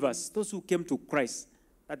believers, those who came to Christ,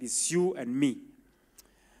 that is you and me,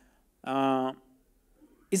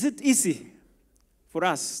 is it easy for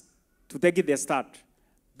us to take it a start?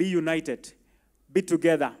 Be united, be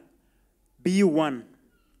together, be one.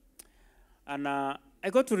 And I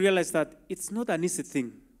got to realize that it's not an easy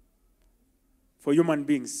thing for human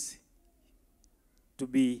beings to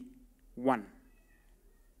be one.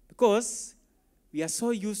 Because we are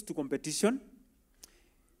so used to competition.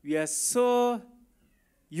 We are so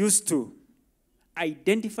used to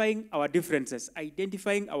identifying our differences,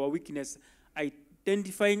 identifying our weakness,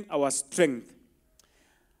 identifying our strength.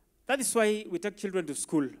 That is why we take children to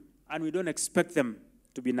school and we don't expect them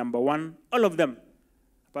to be number one, all of them,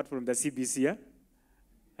 apart from the CBC. Yeah?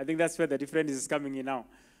 I think that's where the difference is coming in now.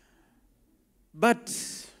 But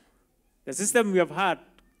the system we have had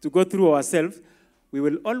to go through ourselves, we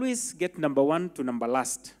will always get number one to number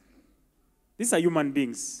last. These are human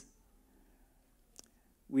beings.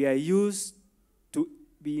 We are used to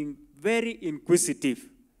being very inquisitive.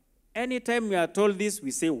 Anytime we are told this, we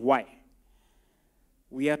say why.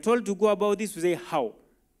 We are told to go about this, we say how.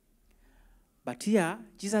 But here,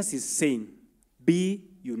 Jesus is saying, be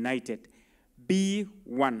united, be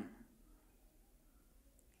one.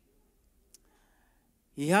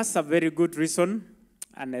 He has a very good reason,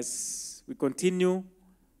 and as we continue,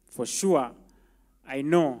 for sure, I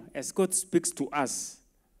know as God speaks to us,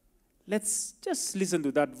 let's just listen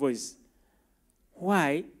to that voice.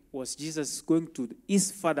 Why was Jesus going to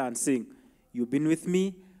his Father and saying, you've been with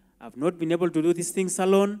me, I've not been able to do these things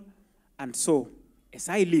alone, and so, as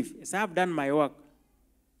I live, as I have done my work,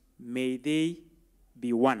 may they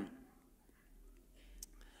be one.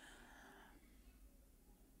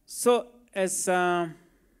 So, as I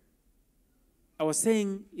was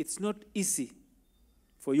saying, it's not easy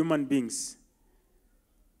for human beings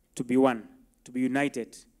to be one, to be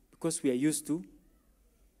united, because we are used to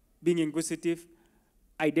being inquisitive,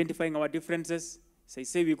 identifying our differences.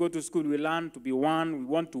 Say we go to school, we learn to be one, we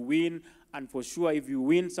want to win, and for sure if you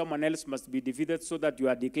win, someone else must be defeated so that you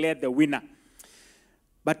are declared the winner.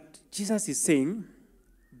 But Jesus is saying,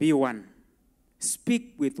 be one.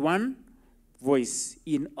 Speak with one voice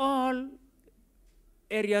in all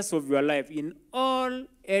areas of your life, in all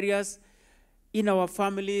areas in our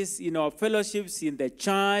families, in our fellowships, in the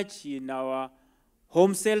church, in our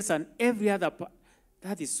home cells, and every other part.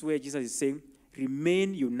 That is where Jesus is saying,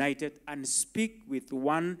 remain united and speak with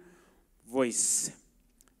one voice.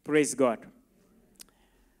 Praise God.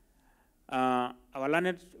 Our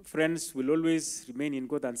learned friends will always remain in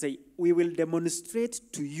God and say, we will demonstrate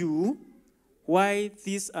to you why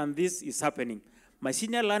this and this is happening. My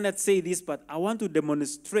senior learned say this, but I want to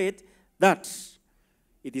demonstrate that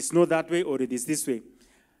it is not that way or it is this way.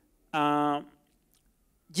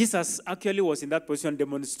 Jesus actually was in that position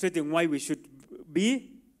demonstrating why we should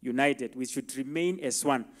be united. We should remain as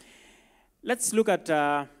one. Let's look at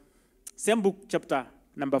same book, chapter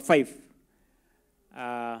number 5.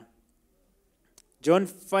 John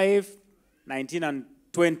 5, 19 and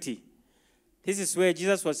 20. This is where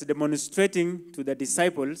Jesus was demonstrating to the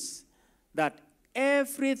disciples that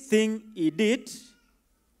everything he did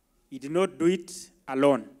not do it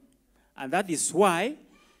alone. And that is why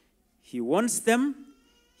he wants them,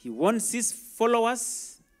 he wants his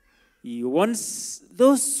followers, he wants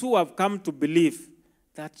those who have come to believe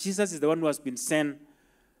that Jesus is the one who has been sent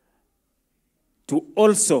to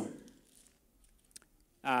also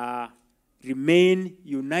remain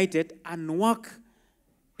united and work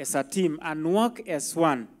as a team and work as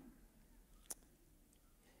one.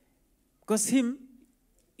 Because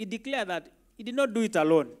he declared that he did not do it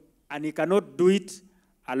alone, and he cannot do it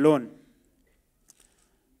alone.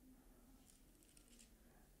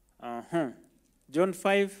 John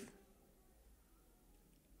 5,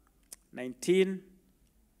 19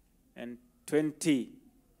 and 20.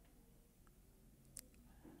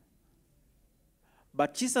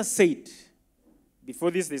 But Jesus said,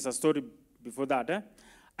 before this, there's a story before that.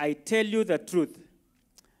 I tell you the truth.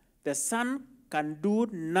 The Son can do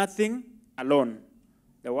nothing alone.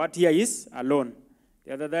 The word here is alone.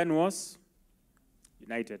 The other then was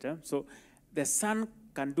united. So the Son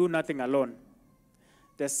can do nothing alone.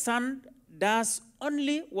 The Son does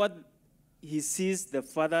only what he sees the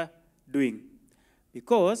Father doing.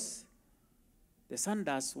 Because the Son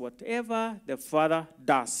does whatever the Father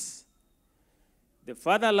does. The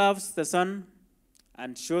Father loves the Son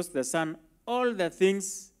and shows the Son all the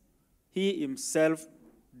things he himself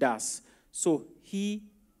does. So he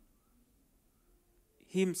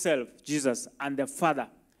himself, Jesus, and the Father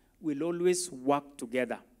will always work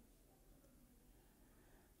together.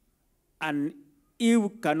 And he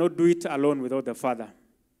cannot do it alone without the Father.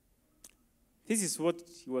 This is what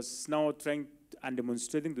he was now trying and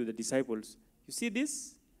demonstrating to the disciples. You see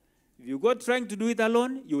this? If you go trying to do it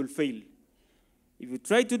alone, you will fail. If you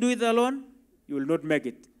try to do it alone, you will not make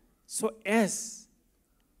it. So as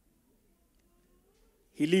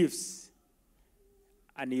he lives,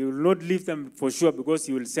 and he will not leave them for sure because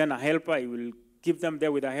he will send a helper, he will keep them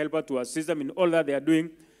there with a helper to assist them in all that they are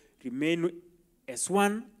doing, remain as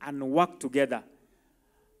one and work together.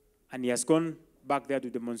 And he has gone back there to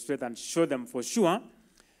demonstrate and show them for sure,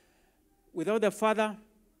 without the Father,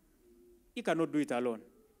 he cannot do it alone.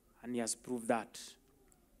 And he has proved that.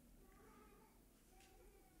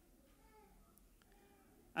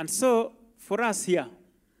 And so, for us here,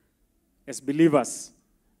 as believers,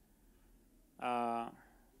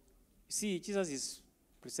 see, Jesus is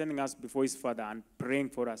presenting us before his Father and praying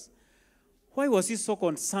for us. Why was he so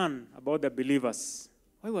concerned about the believers?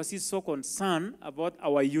 Why was he so concerned about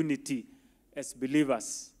our unity as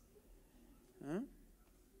believers?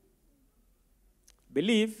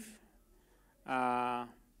 Believe, and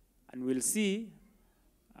we'll see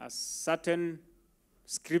a certain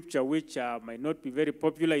scripture which might not be very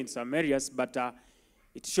popular in some areas, but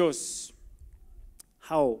it shows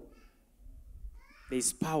how there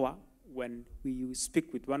is power when we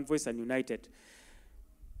speak with one voice and united.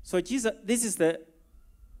 So Jesus, this is the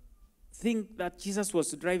thing that Jesus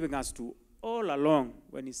was driving us to all along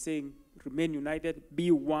when he's saying, remain united,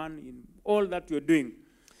 be one in all that you're doing.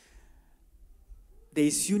 There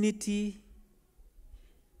is unity.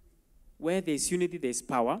 Where there is unity, there is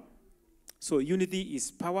power. So unity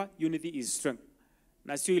is power, unity is strength.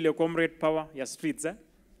 Nasio ile comrade power ya streets.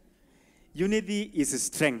 Unity is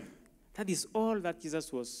strength. That is all that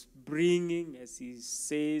Jesus was bringing as he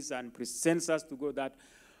says and presents us to go, that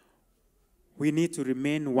we need to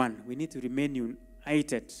remain one. We need to remain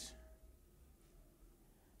united.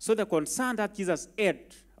 So the concern that Jesus had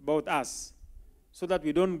about us, so that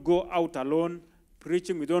we don't go out alone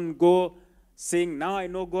preaching, we don't go saying, now I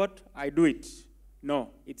know God, I do it. No,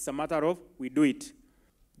 it's a matter of we do it.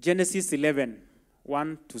 Genesis 11,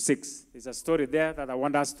 1 to 6. There's a story there that I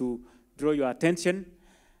want us to draw your attention.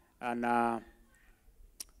 And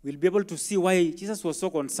we'll be able to see why Jesus was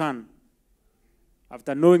so concerned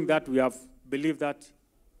after knowing that we have believed that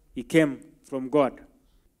he came from God.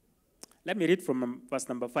 Let me read from verse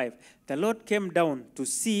number 5. The Lord came down to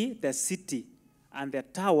see the city and the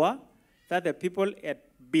tower that the people had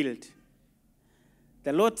built.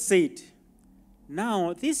 The Lord said,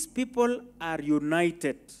 now these people are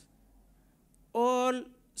united, all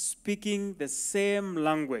speaking the same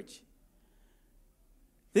language.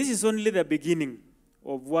 This is only the beginning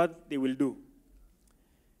of what they will do.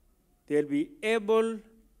 They'll be able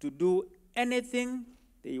to do anything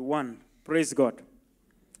they want. Praise God.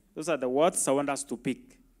 Those are the words I want us to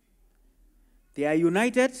pick. They are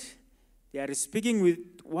united. They are speaking with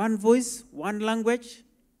one voice, one language.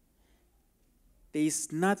 There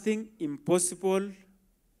is nothing impossible.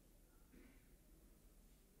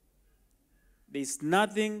 There is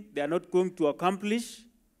nothing they are not going to accomplish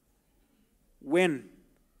when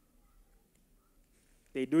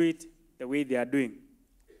they do it the way they are doing.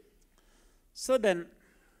 So then,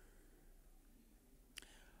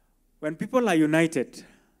 when people are united,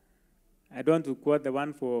 I don't want to quote the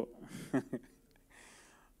one for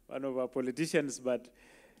one of our politicians, but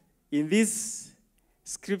in this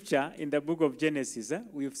scripture, in the book of Genesis,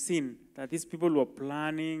 we've seen that these people were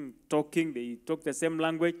planning, talking, they talk the same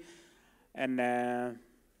language, and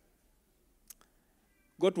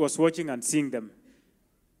God was watching and seeing them.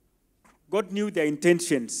 God knew their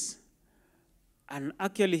intentions. And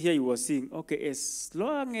actually here he was saying, okay, as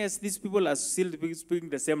long as these people are still speaking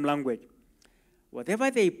the same language,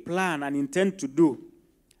 whatever they plan and intend to do,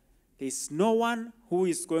 there is no one who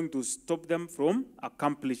is going to stop them from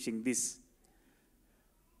accomplishing this.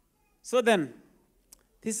 So then,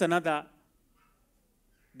 this is another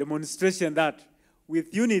demonstration that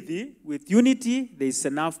with unity, there is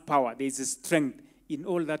enough power, there is strength in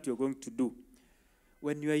all that you're going to do.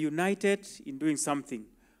 When you are united in doing something,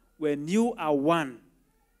 when you are one,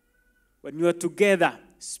 when you are together,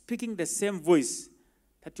 speaking the same voice,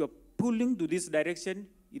 that you're pulling to this direction,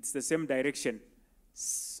 it's the same direction.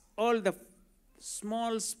 All the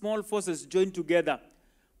small forces join together,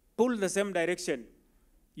 pull the same direction,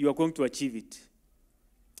 you are going to achieve it.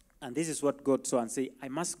 And this is what God saw and said, I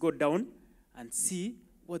must go down and see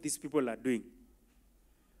what these people are doing.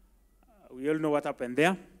 We all know what happened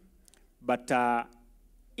there. But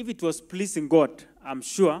if it was pleasing God, I'm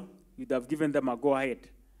sure you'd have given them a go-ahead.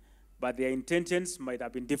 But their intentions might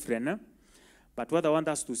have been different. But what I want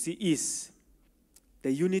us to see is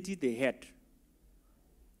the unity they had.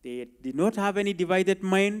 They did not have any divided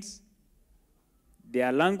minds.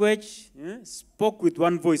 Their language spoke with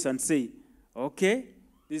one voice and say, okay,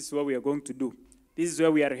 this is what we are going to do. This is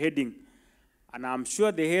where we are heading. And I'm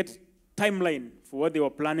sure they had timeline for what they were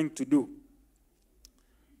planning to do.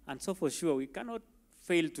 And so for sure, we cannot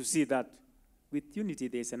fail to see that with unity,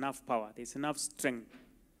 there's enough power, there's enough strength.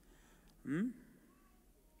 In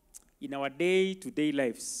our day-to-day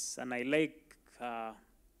lives, and I like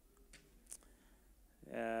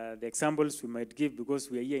the examples we might give because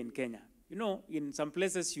we are here in Kenya. You know, in some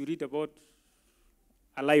places you read about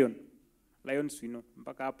a lion. Lions, we know.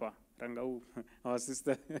 Mpaka hapa, Rangau, our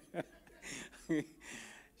sister.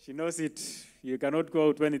 She knows it. You cannot go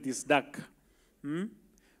out when it is dark.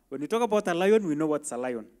 When you talk about a lion, we know what's a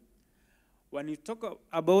lion. When you talk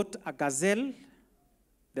about a gazelle,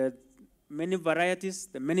 the many varieties,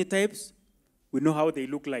 the many types, we know how they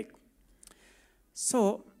look like.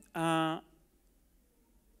 So, I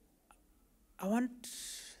want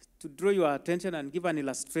to draw your attention and give an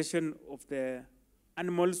illustration of the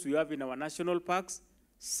animals we have in our national parks,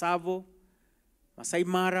 Tsavo, Masai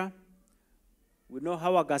Mara. We know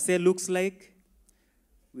how a gazelle looks like.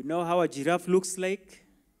 We know how a giraffe looks like.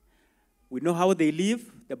 We know how they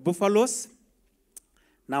live, the buffaloes.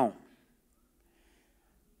 Now,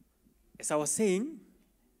 as I was saying,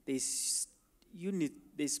 there's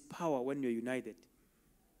power when you're united.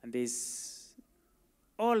 And there's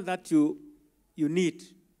all that you need.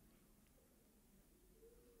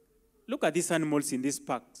 Look at these animals in these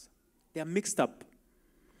parks. They are mixed up.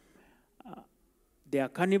 They are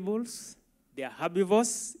cannibals. They are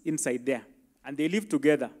herbivores inside there. And they live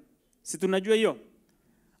together. Si tunajua hiyo?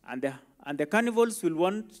 And the cannibals will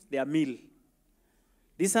want their meal.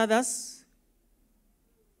 These others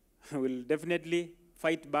will definitely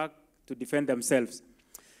fight back to defend themselves.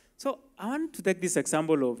 So I want to take this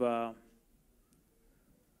example of,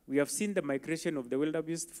 we have seen the migration of the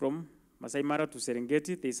wildebeest from Masai Mara to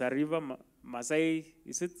Serengeti. There's a river, Masai,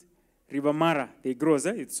 is it? River Mara. They grow,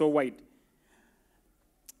 it's so wide.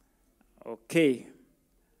 Okay.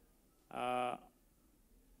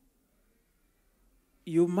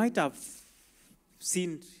 You might have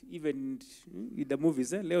seen even in the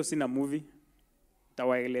movies. Leo seen a movie.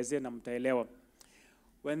 Tawaeleze na mtaelewa.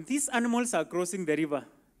 When these animals are crossing the river,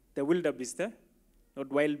 the wildebeest, not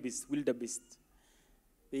wild beast, wildebeest.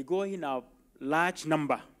 They go in a large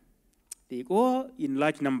number. They go in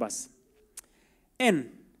large numbers.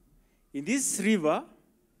 And in this river,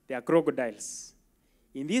 there are crocodiles.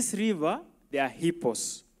 In this river, there are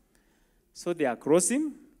hippos. So they are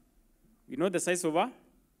crossing. You know the size of a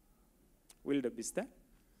wildebeest.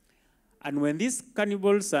 And when these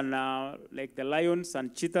cannibals and like the lions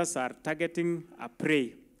and cheetahs are targeting a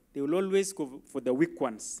prey, they will always go for the weak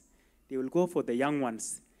ones. They will go for the young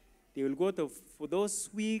ones. They will go for those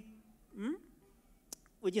weak,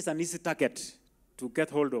 which is an easy target to get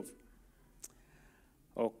hold of.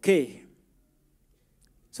 Okay.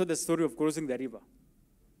 So the story of crossing the river.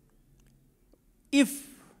 If,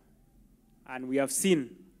 and we have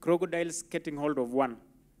seen crocodiles getting hold of one,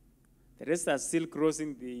 the rest are still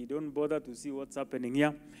crossing, they don't bother to see what's happening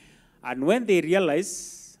here. And when they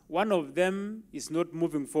realize one of them is not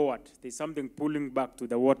moving forward, there's something pulling back to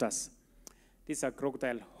the waters. This is a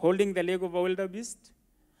crocodile holding the leg of a wildebeest.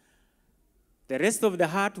 The rest of the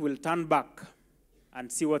herd will turn back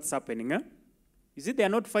and see what's happening. You see, they are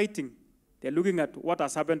not fighting. They're looking at what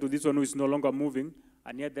has happened to this one who is no longer moving,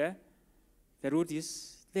 and yet the root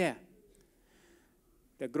is there.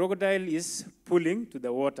 The crocodile is pulling to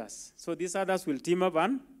the waters. So these others will team up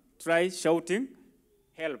and try shouting,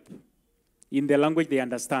 help, in the language they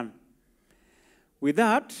understand. With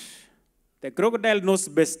that, the crocodile knows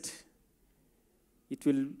best. It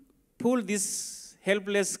will pull this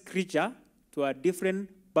helpless creature to a different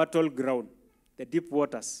battleground, the deep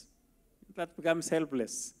waters. That becomes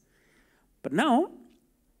helpless. But now,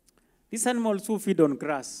 these animals who feed on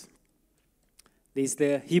grass, there is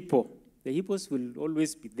the hippo. The hippos will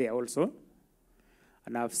always be there also.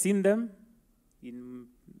 And I've seen them in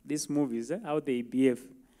these movies, how they behave.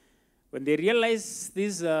 When they realize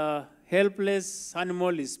this helpless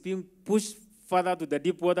animal is being pushed further to the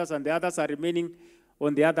deep waters and the others are remaining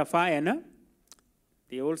on the other far end,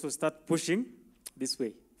 they also start pushing this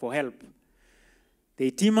way for help. They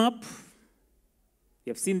team up.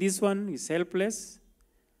 You have seen this one is helpless.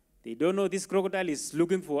 They don't know this crocodile is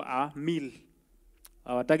looking for a meal.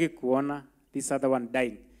 Hawataki kuona this other one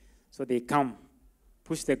dying. So they come,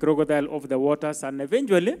 push the crocodile off the waters, and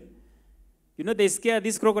eventually, you know, they scare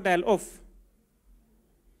this crocodile off.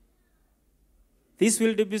 This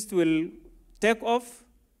wildebeest will take off,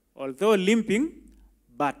 although limping,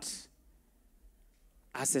 but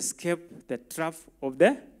has escaped the trap of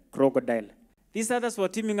the crocodile. These others were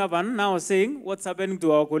teaming up and now saying, what's happening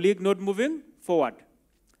to our colleague not moving forward?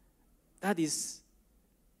 That is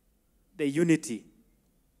the unity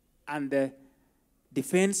and the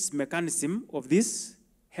defense mechanism of these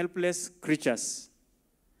helpless creatures.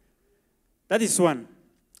 That is one.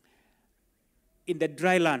 In the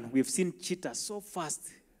dry land, we've seen cheetahs so fast,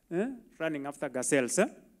 running after gazelles.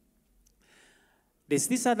 There's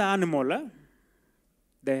this other animal,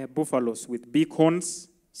 the buffaloes with big horns.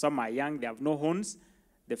 Some are young, they have no horns.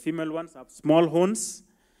 The female ones have small horns.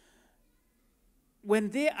 When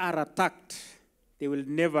they are attacked, they will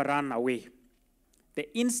never run away.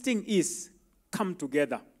 The instinct is come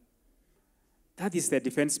together. That is the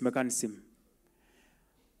defense mechanism.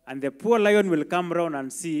 And the poor lion will come around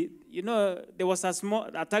and see, you know, there was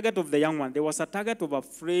a target of the young one. There was a target of a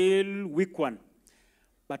frail, weak one.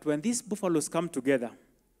 But when these buffaloes come together,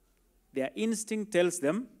 their instinct tells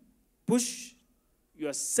them, push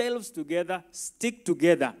yourselves together, stick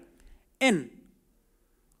together. And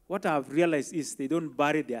what I've realized is they don't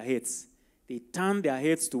bury their heads. They turn their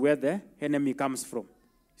heads to where the enemy comes from.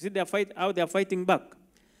 You see how they're fighting back?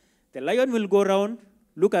 The lion will go around,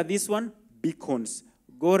 look at this one, big horns.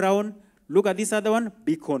 Go around, look at this other one,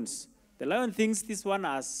 big horns. The lion thinks this one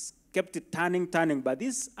has kept it turning, but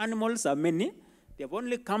these animals are many. They've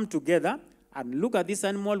only come together and look at this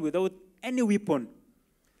animal without any weapon.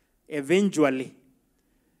 Eventually,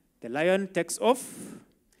 the lion takes off.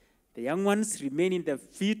 The young ones remain in the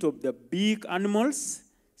feet of the big animals,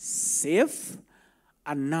 safe.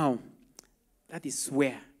 And now, that is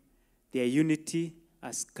where their unity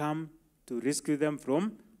has come to rescue them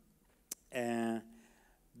from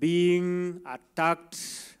being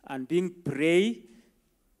attacked and being prey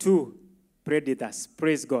to predators.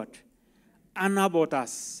 Praise God. And about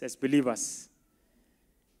us as believers.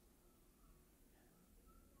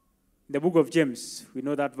 The book of James, we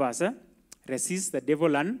know that verse. Resist the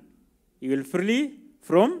devil and he will flee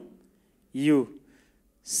from you.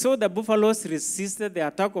 So the buffaloes resisted the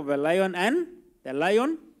attack of the lion and the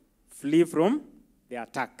lion flee from the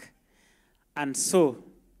attack. And so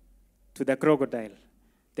to the crocodile.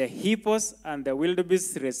 The hippos and the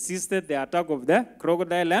wildebeest resisted the attack of the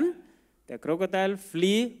crocodile and the crocodile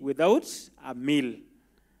flee without a meal.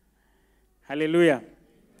 Hallelujah.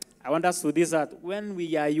 I want us to this that when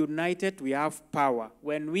we are united, we have power.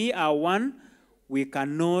 When we are one, we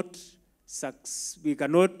cannot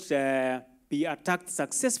be attacked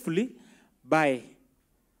successfully by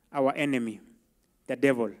our enemy, the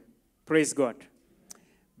devil. Praise God.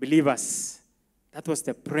 Believers, that was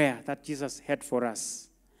the prayer that Jesus had for us.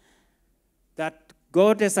 That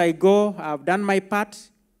God, as I go, I have done my part.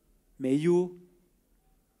 May you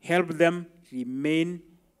help them remain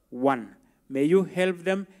one. May you help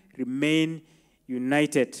them remain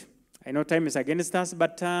united. I know time is against us,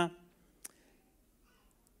 but I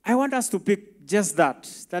want us to pick just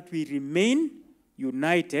that we remain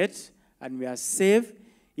united and we are safe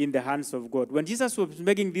in the hands of God. When Jesus was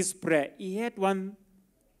making this prayer, he had one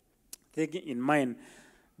thing in mind,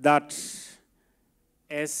 that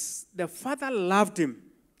as the Father loved him,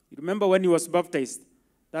 you remember when he was baptized,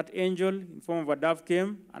 that angel in form of a dove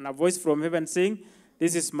came and a voice from heaven saying,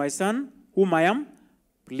 "This is my son, whom I am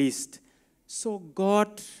pleased." So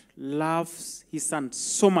God loves his son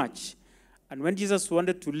so much. And when Jesus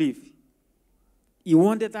wanted to leave, he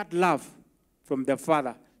wanted that love from the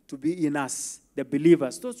Father to be in us, the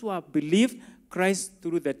believers, those who have believed Christ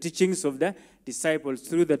through the teachings of the disciples,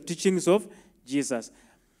 through the teachings of Jesus.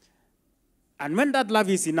 And when that love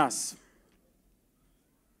is in us,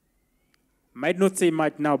 might not say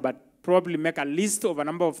much now, but probably make a list of a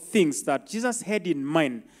number of things that Jesus had in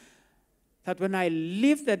mind, that when I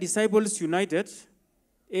leave the disciples united,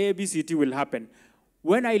 A, B, C, T will happen.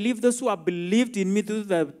 When I leave those who have believed in me through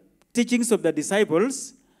the teachings of the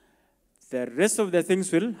disciples, the rest of the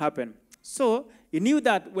things will happen. So he knew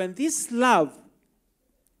that when this love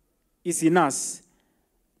is in us,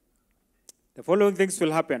 the following things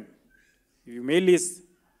will happen. You may list.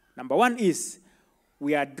 Number one is,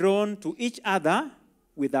 we are drawn to each other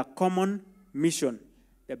with a common mission.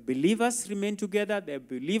 The believers remain together. The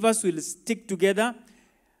believers will stick together,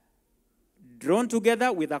 drawn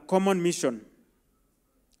together with a common mission.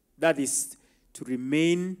 That is to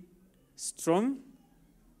remain strong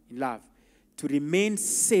in love, to remain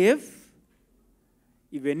safe,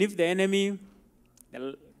 even if the enemy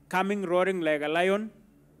coming roaring like a lion,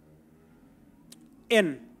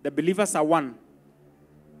 and the believers are one.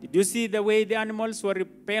 Did you see the way the animals were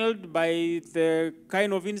repelled by the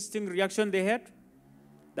kind of instinct reaction they had?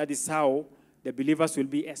 That is how the believers will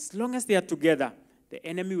be. As long as they are together, the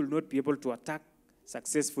enemy will not be able to attack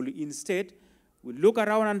successfully. Instead, we look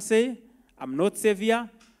around and say, I'm not savior,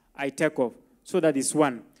 I take off. So that is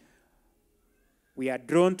one. We are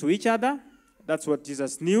drawn to each other. That's what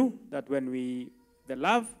Jesus knew, that when the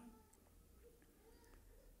love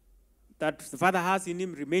that the Father has in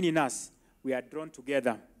him remain in us, we are drawn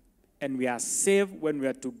together. And we are safe when we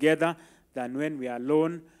are together than when we are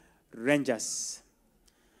lone rangers.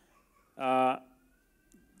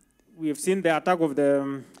 We have seen the attack of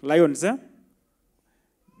the lions.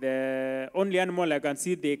 The only animal I can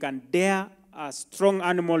see they can dare a strong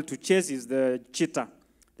animal to chase is the cheetah.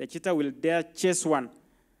 The cheetah will dare chase one.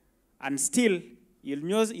 And still,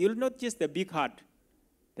 you'll not chase the big herd.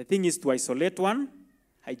 The thing is to isolate one.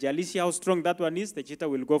 Haijalishi how strong that one is, the cheetah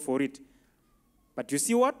will go for it. But you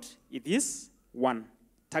see what? It is one,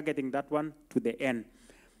 targeting that one to the end.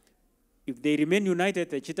 If they remain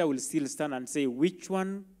united, the cheetah will still stand and say, which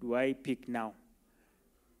one do I pick now?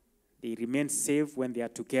 They remain safe when they are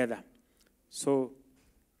together. So,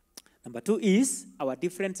 number two is, our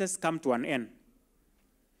differences come to an end.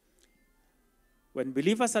 When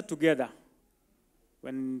believers are together,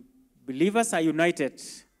 when believers are united,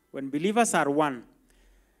 when believers are one,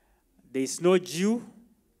 there is no Jew,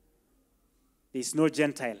 there is no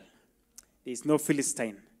Gentile, there is no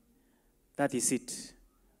Philistine. That is it.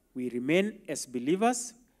 We remain as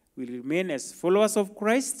believers, we remain as followers of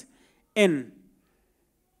Christ, and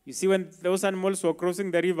you see when those animals were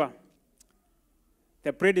crossing the river,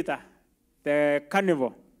 the predator, the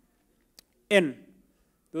carnivore, and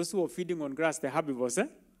those who were feeding on grass, the herbivores,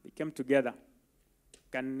 they came together.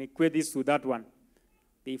 Can equate this to that one.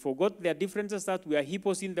 They forgot their differences, that we are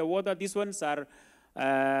hippos in the water. These ones are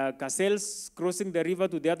gazelles crossing the river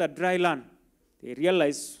to the other dry land. They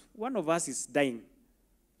realize one of us is dying.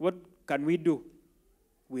 What can we do?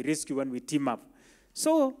 We rescue when we team up.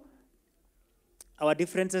 So our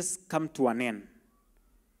differences come to an end.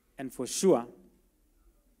 And for sure,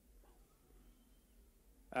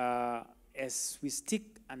 as we stick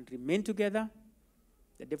and remain together,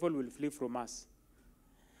 the devil will flee from us.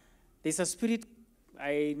 There's a spirit,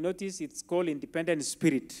 I notice it's called independent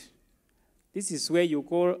spirit. This is where you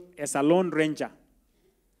go as a lone ranger.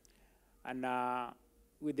 And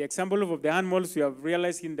with the example of the animals, we have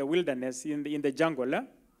realized in the wilderness, in the jungle,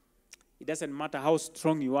 it doesn't matter how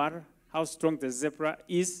strong you are, how strong the zebra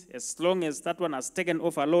is. As long as that one has taken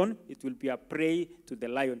off alone, it will be a prey to the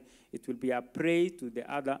lion. It will be a prey to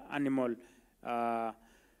the other animal.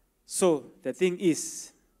 So the thing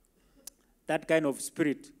is, that kind of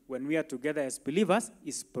spirit, when we are together as believers,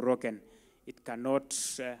 is broken. It cannot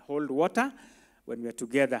hold water when we are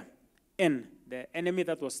together. And the enemy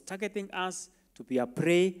that was targeting us to be a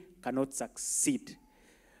prey cannot succeed.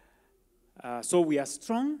 So we are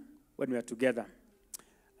strong when we are together.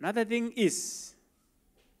 Another thing is,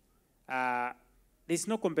 there's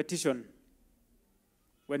no competition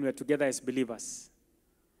when we are together as believers.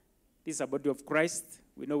 This is a body of Christ.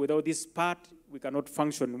 We know without this part, we cannot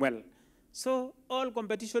function well. So all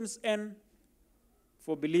competitions end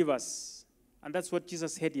for believers. And that's what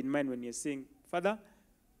Jesus had in mind when he was saying, Father,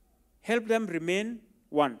 help them remain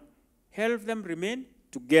one. Help them remain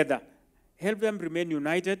together. Help them remain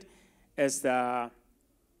united as they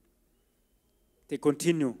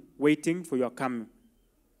continue waiting for your coming.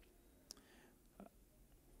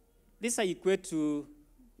 This I equate to,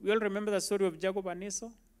 we all remember the story of Jacob and Esau?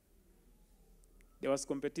 There was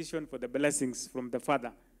competition for the blessings from the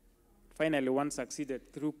father. Finally, one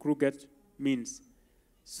succeeded through crooked means.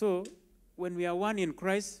 So, when we are one in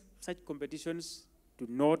Christ, such competitions do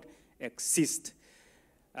not exist.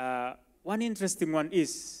 One interesting one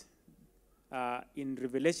is in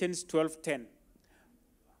Revelations 12:10.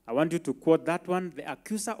 I want you to quote that one, the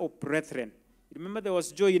accuser of brethren. Remember there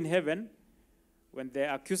was joy in heaven when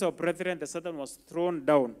the accuser of brethren, the Satan, was thrown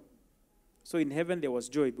down. So in heaven there was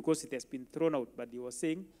joy because it has been thrown out. But he was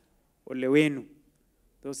saying, Olewenu,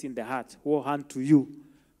 those in the heart, woe unto you,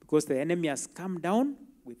 because the enemy has come down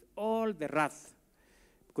with all the wrath,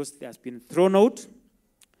 because it has been thrown out.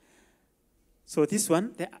 So this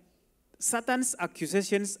one, Satan's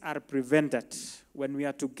accusations are prevented. When we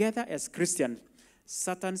are together as Christians,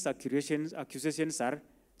 Satan's accusations are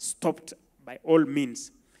stopped by all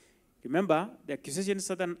means. Remember, the accusation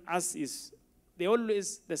Satan has is,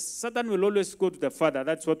 the Satan will always go to the Father.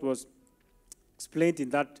 That's what was explained in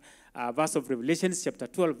that verse of Revelation chapter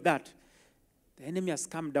 12, that the enemy has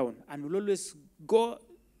come down and will always go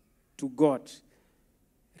to God,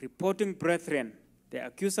 reporting brethren, the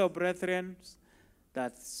accuser of brethren,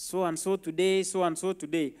 that so and so today, so and so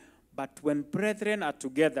today. But when brethren are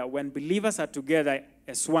together, when believers are together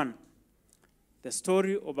as one, the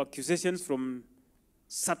story of accusations from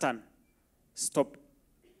Satan stop.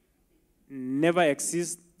 Never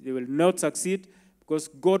exist. They will not succeed because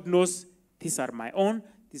God knows these are my own.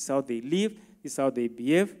 This is how they live. This is how they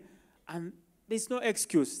behave. And there's no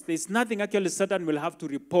excuse. There's nothing actually Satan will have to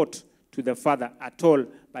report to the Father at all,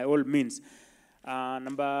 by all means.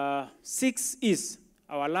 Number 6 is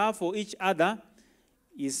our love for each other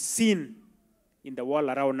is seen in the world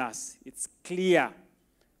around us. It's clear.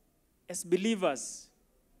 As believers,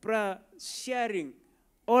 prayer, sharing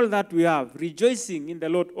all that we have, rejoicing in the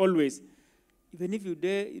Lord always. Even if you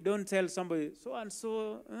don't tell somebody,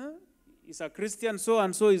 so-and-so is a Christian,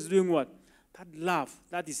 so-and-so is doing what? That love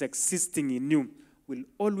that is existing in you will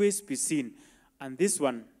always be seen. And this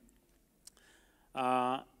one,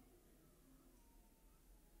 as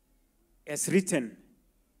written,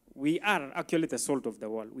 we are actually the salt of the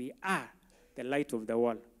world. We are the light of the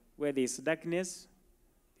world. Where there is darkness,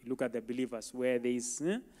 look at the believers. Where there is,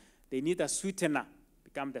 they need a sweetener,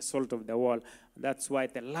 become the salt of the world. That's why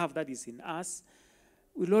the love that is in us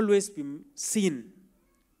will always be seen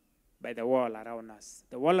by the world around us.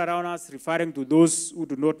 The world around us referring to those who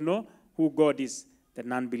do not know who God is, the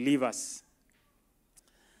non-believers.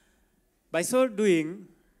 By so doing,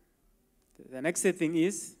 the next thing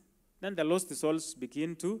is, then the lost souls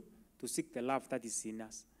begin to seek the love that is in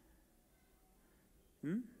us.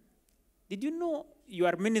 Did you know you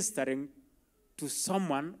are ministering to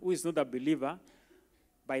someone who is not a believer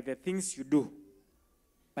by the things you do,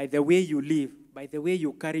 by the way you live, by the way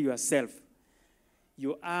you carry yourself?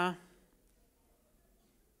 You are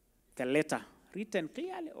the letter written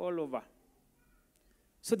clearly all over.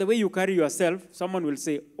 So the way you carry yourself, someone will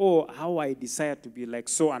say, oh, how I desire to be like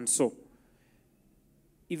so and so.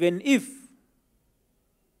 Even if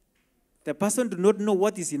the person do not know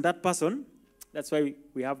what is in that person, that's why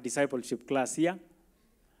we have discipleship class here.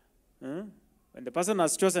 When the person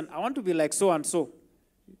has chosen, I want to be like so and so.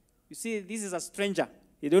 You see, this is a stranger.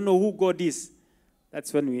 You don't know who God is.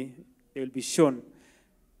 That's when they will be shown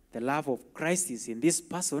the love of Christ is in this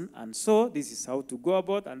person, and so this is how to go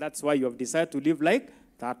about, and that's why you have decided to live like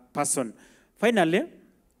that person. Finally,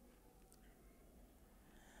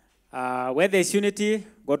 where there is unity,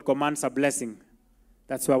 God commands a blessing.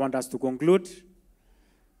 That's why I want us to conclude,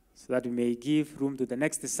 so that we may give room to the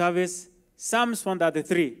next service. Psalms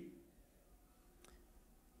 133.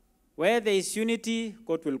 Where there is unity,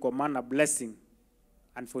 God will command a blessing.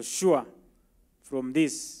 And for sure, from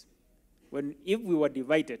this, if we were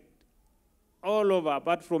divided all over,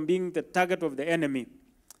 apart from being the target of the enemy,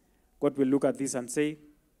 God will look at this and say,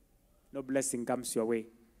 no blessing comes your way.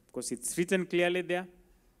 Because it's written clearly there,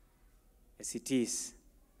 as it is,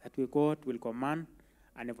 that God will command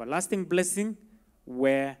an everlasting blessing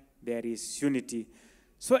where there is unity.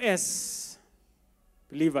 So as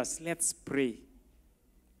believers, let's pray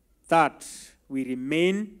that we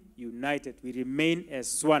remain united, we remain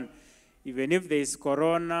as one. Even if there is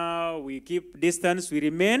corona, we keep distance, we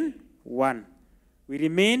remain one. We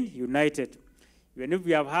remain united. Even if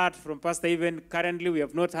we have heard from Pastor, even currently we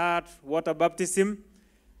have not heard water baptism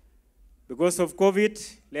because of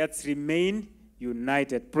COVID, let's remain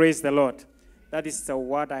united. Praise the Lord. That is the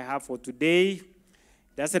word I have for today.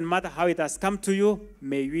 Doesn't matter how it has come to you,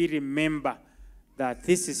 may we remember that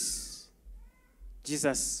this is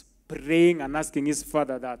Jesus praying and asking his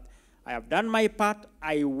Father that I have done my part,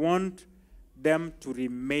 I want them to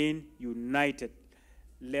remain united.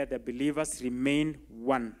 Let the believers remain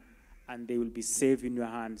one, and they will be safe in your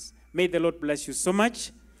hands. May the Lord bless you so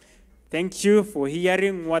much. Thank you for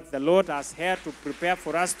hearing what the Lord has here to prepare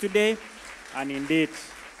for us today. And indeed,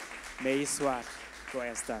 may his word go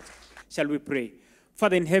as that. Shall we pray?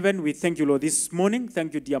 Father in heaven, we thank you, Lord, this morning.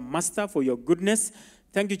 Thank you, dear Master, for your goodness.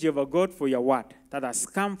 Thank you, Jehovah God, for your word that has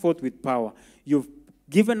come forth with power. You've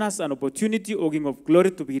given us an opportunity, O King of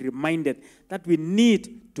Glory, to be reminded that we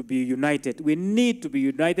need to be united. We need to be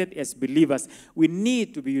united as believers. We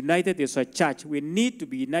need to be united as a church. We need to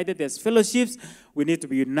be united as fellowships. We need to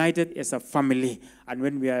be united as a family. And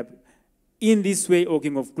when we are in this way, O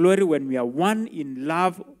King of Glory, when we are one in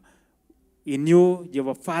love in you,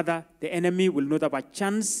 Jehovah Father, the enemy will not have a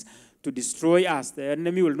chance to destroy us. The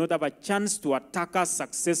enemy will not have a chance to attack us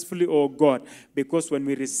successfully, O God. Because when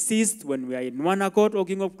we resist, when we are in one accord, O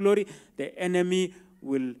King of Glory, the enemy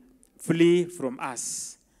will flee from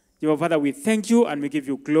us. Jehovah Father, we thank you and we give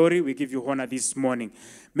you glory, we give you honor this morning.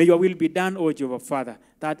 May your will be done, O Jehovah Father,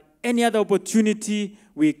 that any other opportunity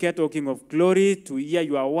we get, O King of Glory, to hear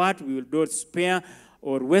your word, we will not spare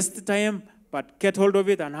or waste time, but get hold of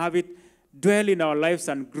it and have it dwell in our lives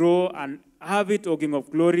and grow and have it, O King of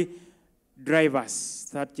Glory, drive us,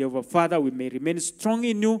 that Jehovah Father, we may remain strong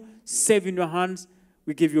in you, safe in your hands.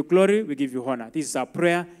 We give you glory, we give you honor. This is our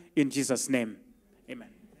prayer in Jesus' name. Amen.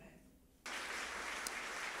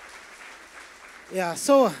 Yeah,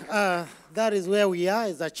 so that is where we are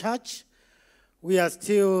as a church. We are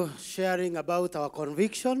still sharing about our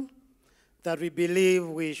conviction that we believe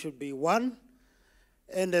we should be one.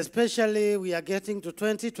 And especially we are getting to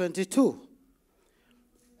 2022.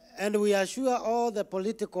 And we are sure all the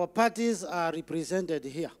political parties are represented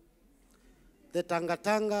here. The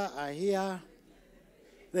Tangatanga are here,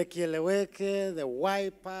 the Kieleweke, the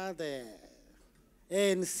Wiper, the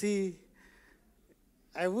ANC.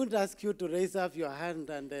 I would ask you to raise up your hand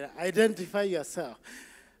and identify yourself.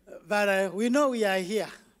 But we know we are here,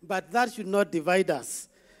 but that should not divide us.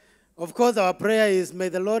 Of course, our prayer is, may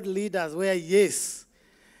the Lord lead us where he is.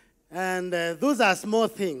 And those are small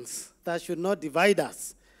things that should not divide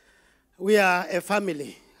us. We are a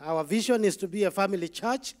family. Our vision is to be a family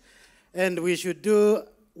church, and we should do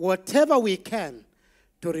whatever we can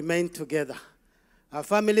to remain together. Our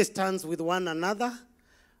family stands with one another.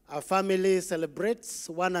 Our family celebrates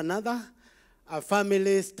one another. Our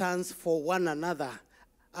family stands for one another,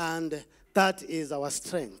 and that is our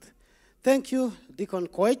strength. Thank you, Deacon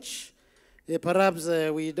Koech. Perhaps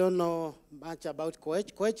we don't know much about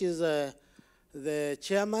Koech. Koech is the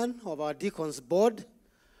chairman of our deacons board.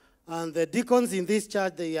 And the deacons in this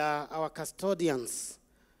church, they are our custodians.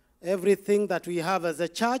 Everything that we have as a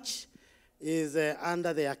church is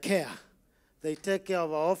under their care. They take care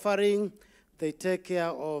of our offering, they take care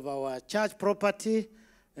of our church property,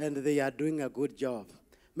 and they are doing a good job.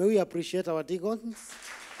 May we appreciate our deacons.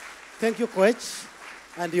 Thank you, Koech,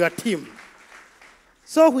 and your team.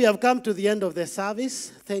 So we have come to the end of the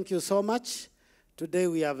service. Thank you so much. Today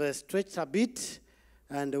we have stretched a bit,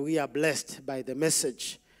 and we are blessed by the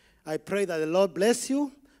message. I pray that the Lord bless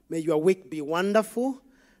you. May your week be wonderful.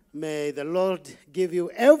 May the Lord give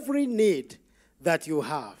you every need that you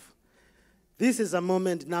have. This is a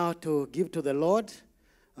moment now to give to the Lord.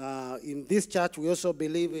 In this church, we also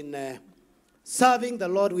believe in serving the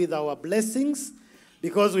Lord with our blessings,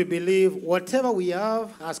 because we believe whatever we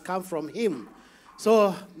have has come from him.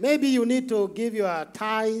 So maybe you need to give your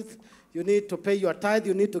tithe, you need to pay your tithe,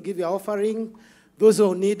 you need to give your offering. Those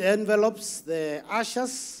who need envelopes, the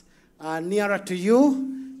ushers are nearer to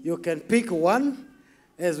you. You can pick one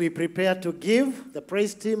as we prepare to give. The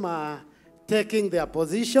praise team are taking their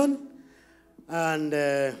position.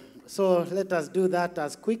 And so let us do that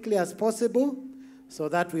as quickly as possible so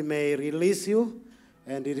that we may release you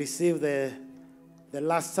and receive the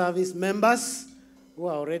last service members who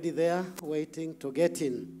are already there waiting to get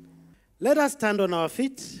in. Let us stand on our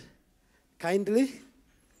feet kindly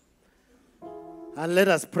and let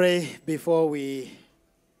us pray before we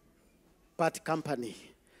part company.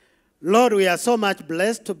 Lord, we are so much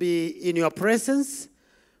blessed to be in your presence,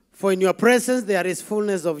 for in your presence there is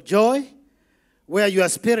fullness of joy. Where your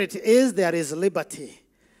spirit is, there is liberty.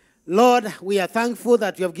 Lord, we are thankful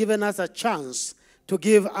that you have given us a chance to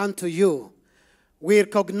give unto you. We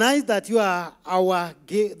recognize that you are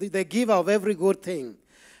the giver of every good thing.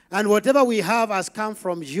 And whatever we have has come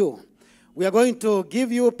from you. We are going to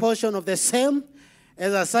give you a portion of the same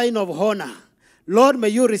as a sign of honor. Lord, may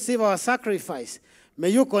you receive our sacrifice. May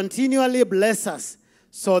you continually bless us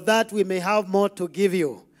so that we may have more to give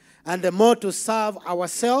you and the more to serve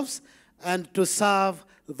ourselves and to serve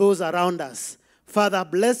those around us. Father,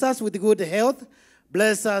 bless us with good health.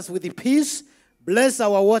 Bless us with peace. Bless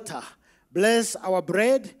our water. Bless our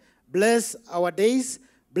bread. Bless our days.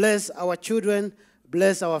 Bless our children.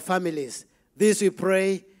 Bless our families. This we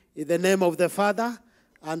pray in the name of the Father,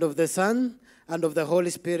 and of the Son, and of the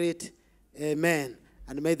Holy Spirit. Amen.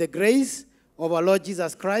 And may the grace of our Lord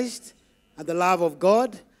Jesus Christ, and the love of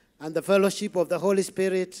God, and the fellowship of the Holy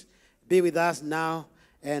Spirit be with us now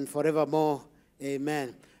and forevermore.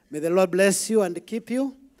 Amen. May the Lord bless you and keep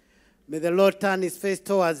you. May the Lord turn his face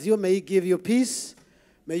towards you. May he give you peace.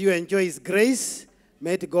 May you enjoy his grace.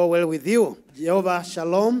 May it go well with you. Jehovah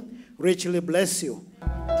Shalom richly bless you.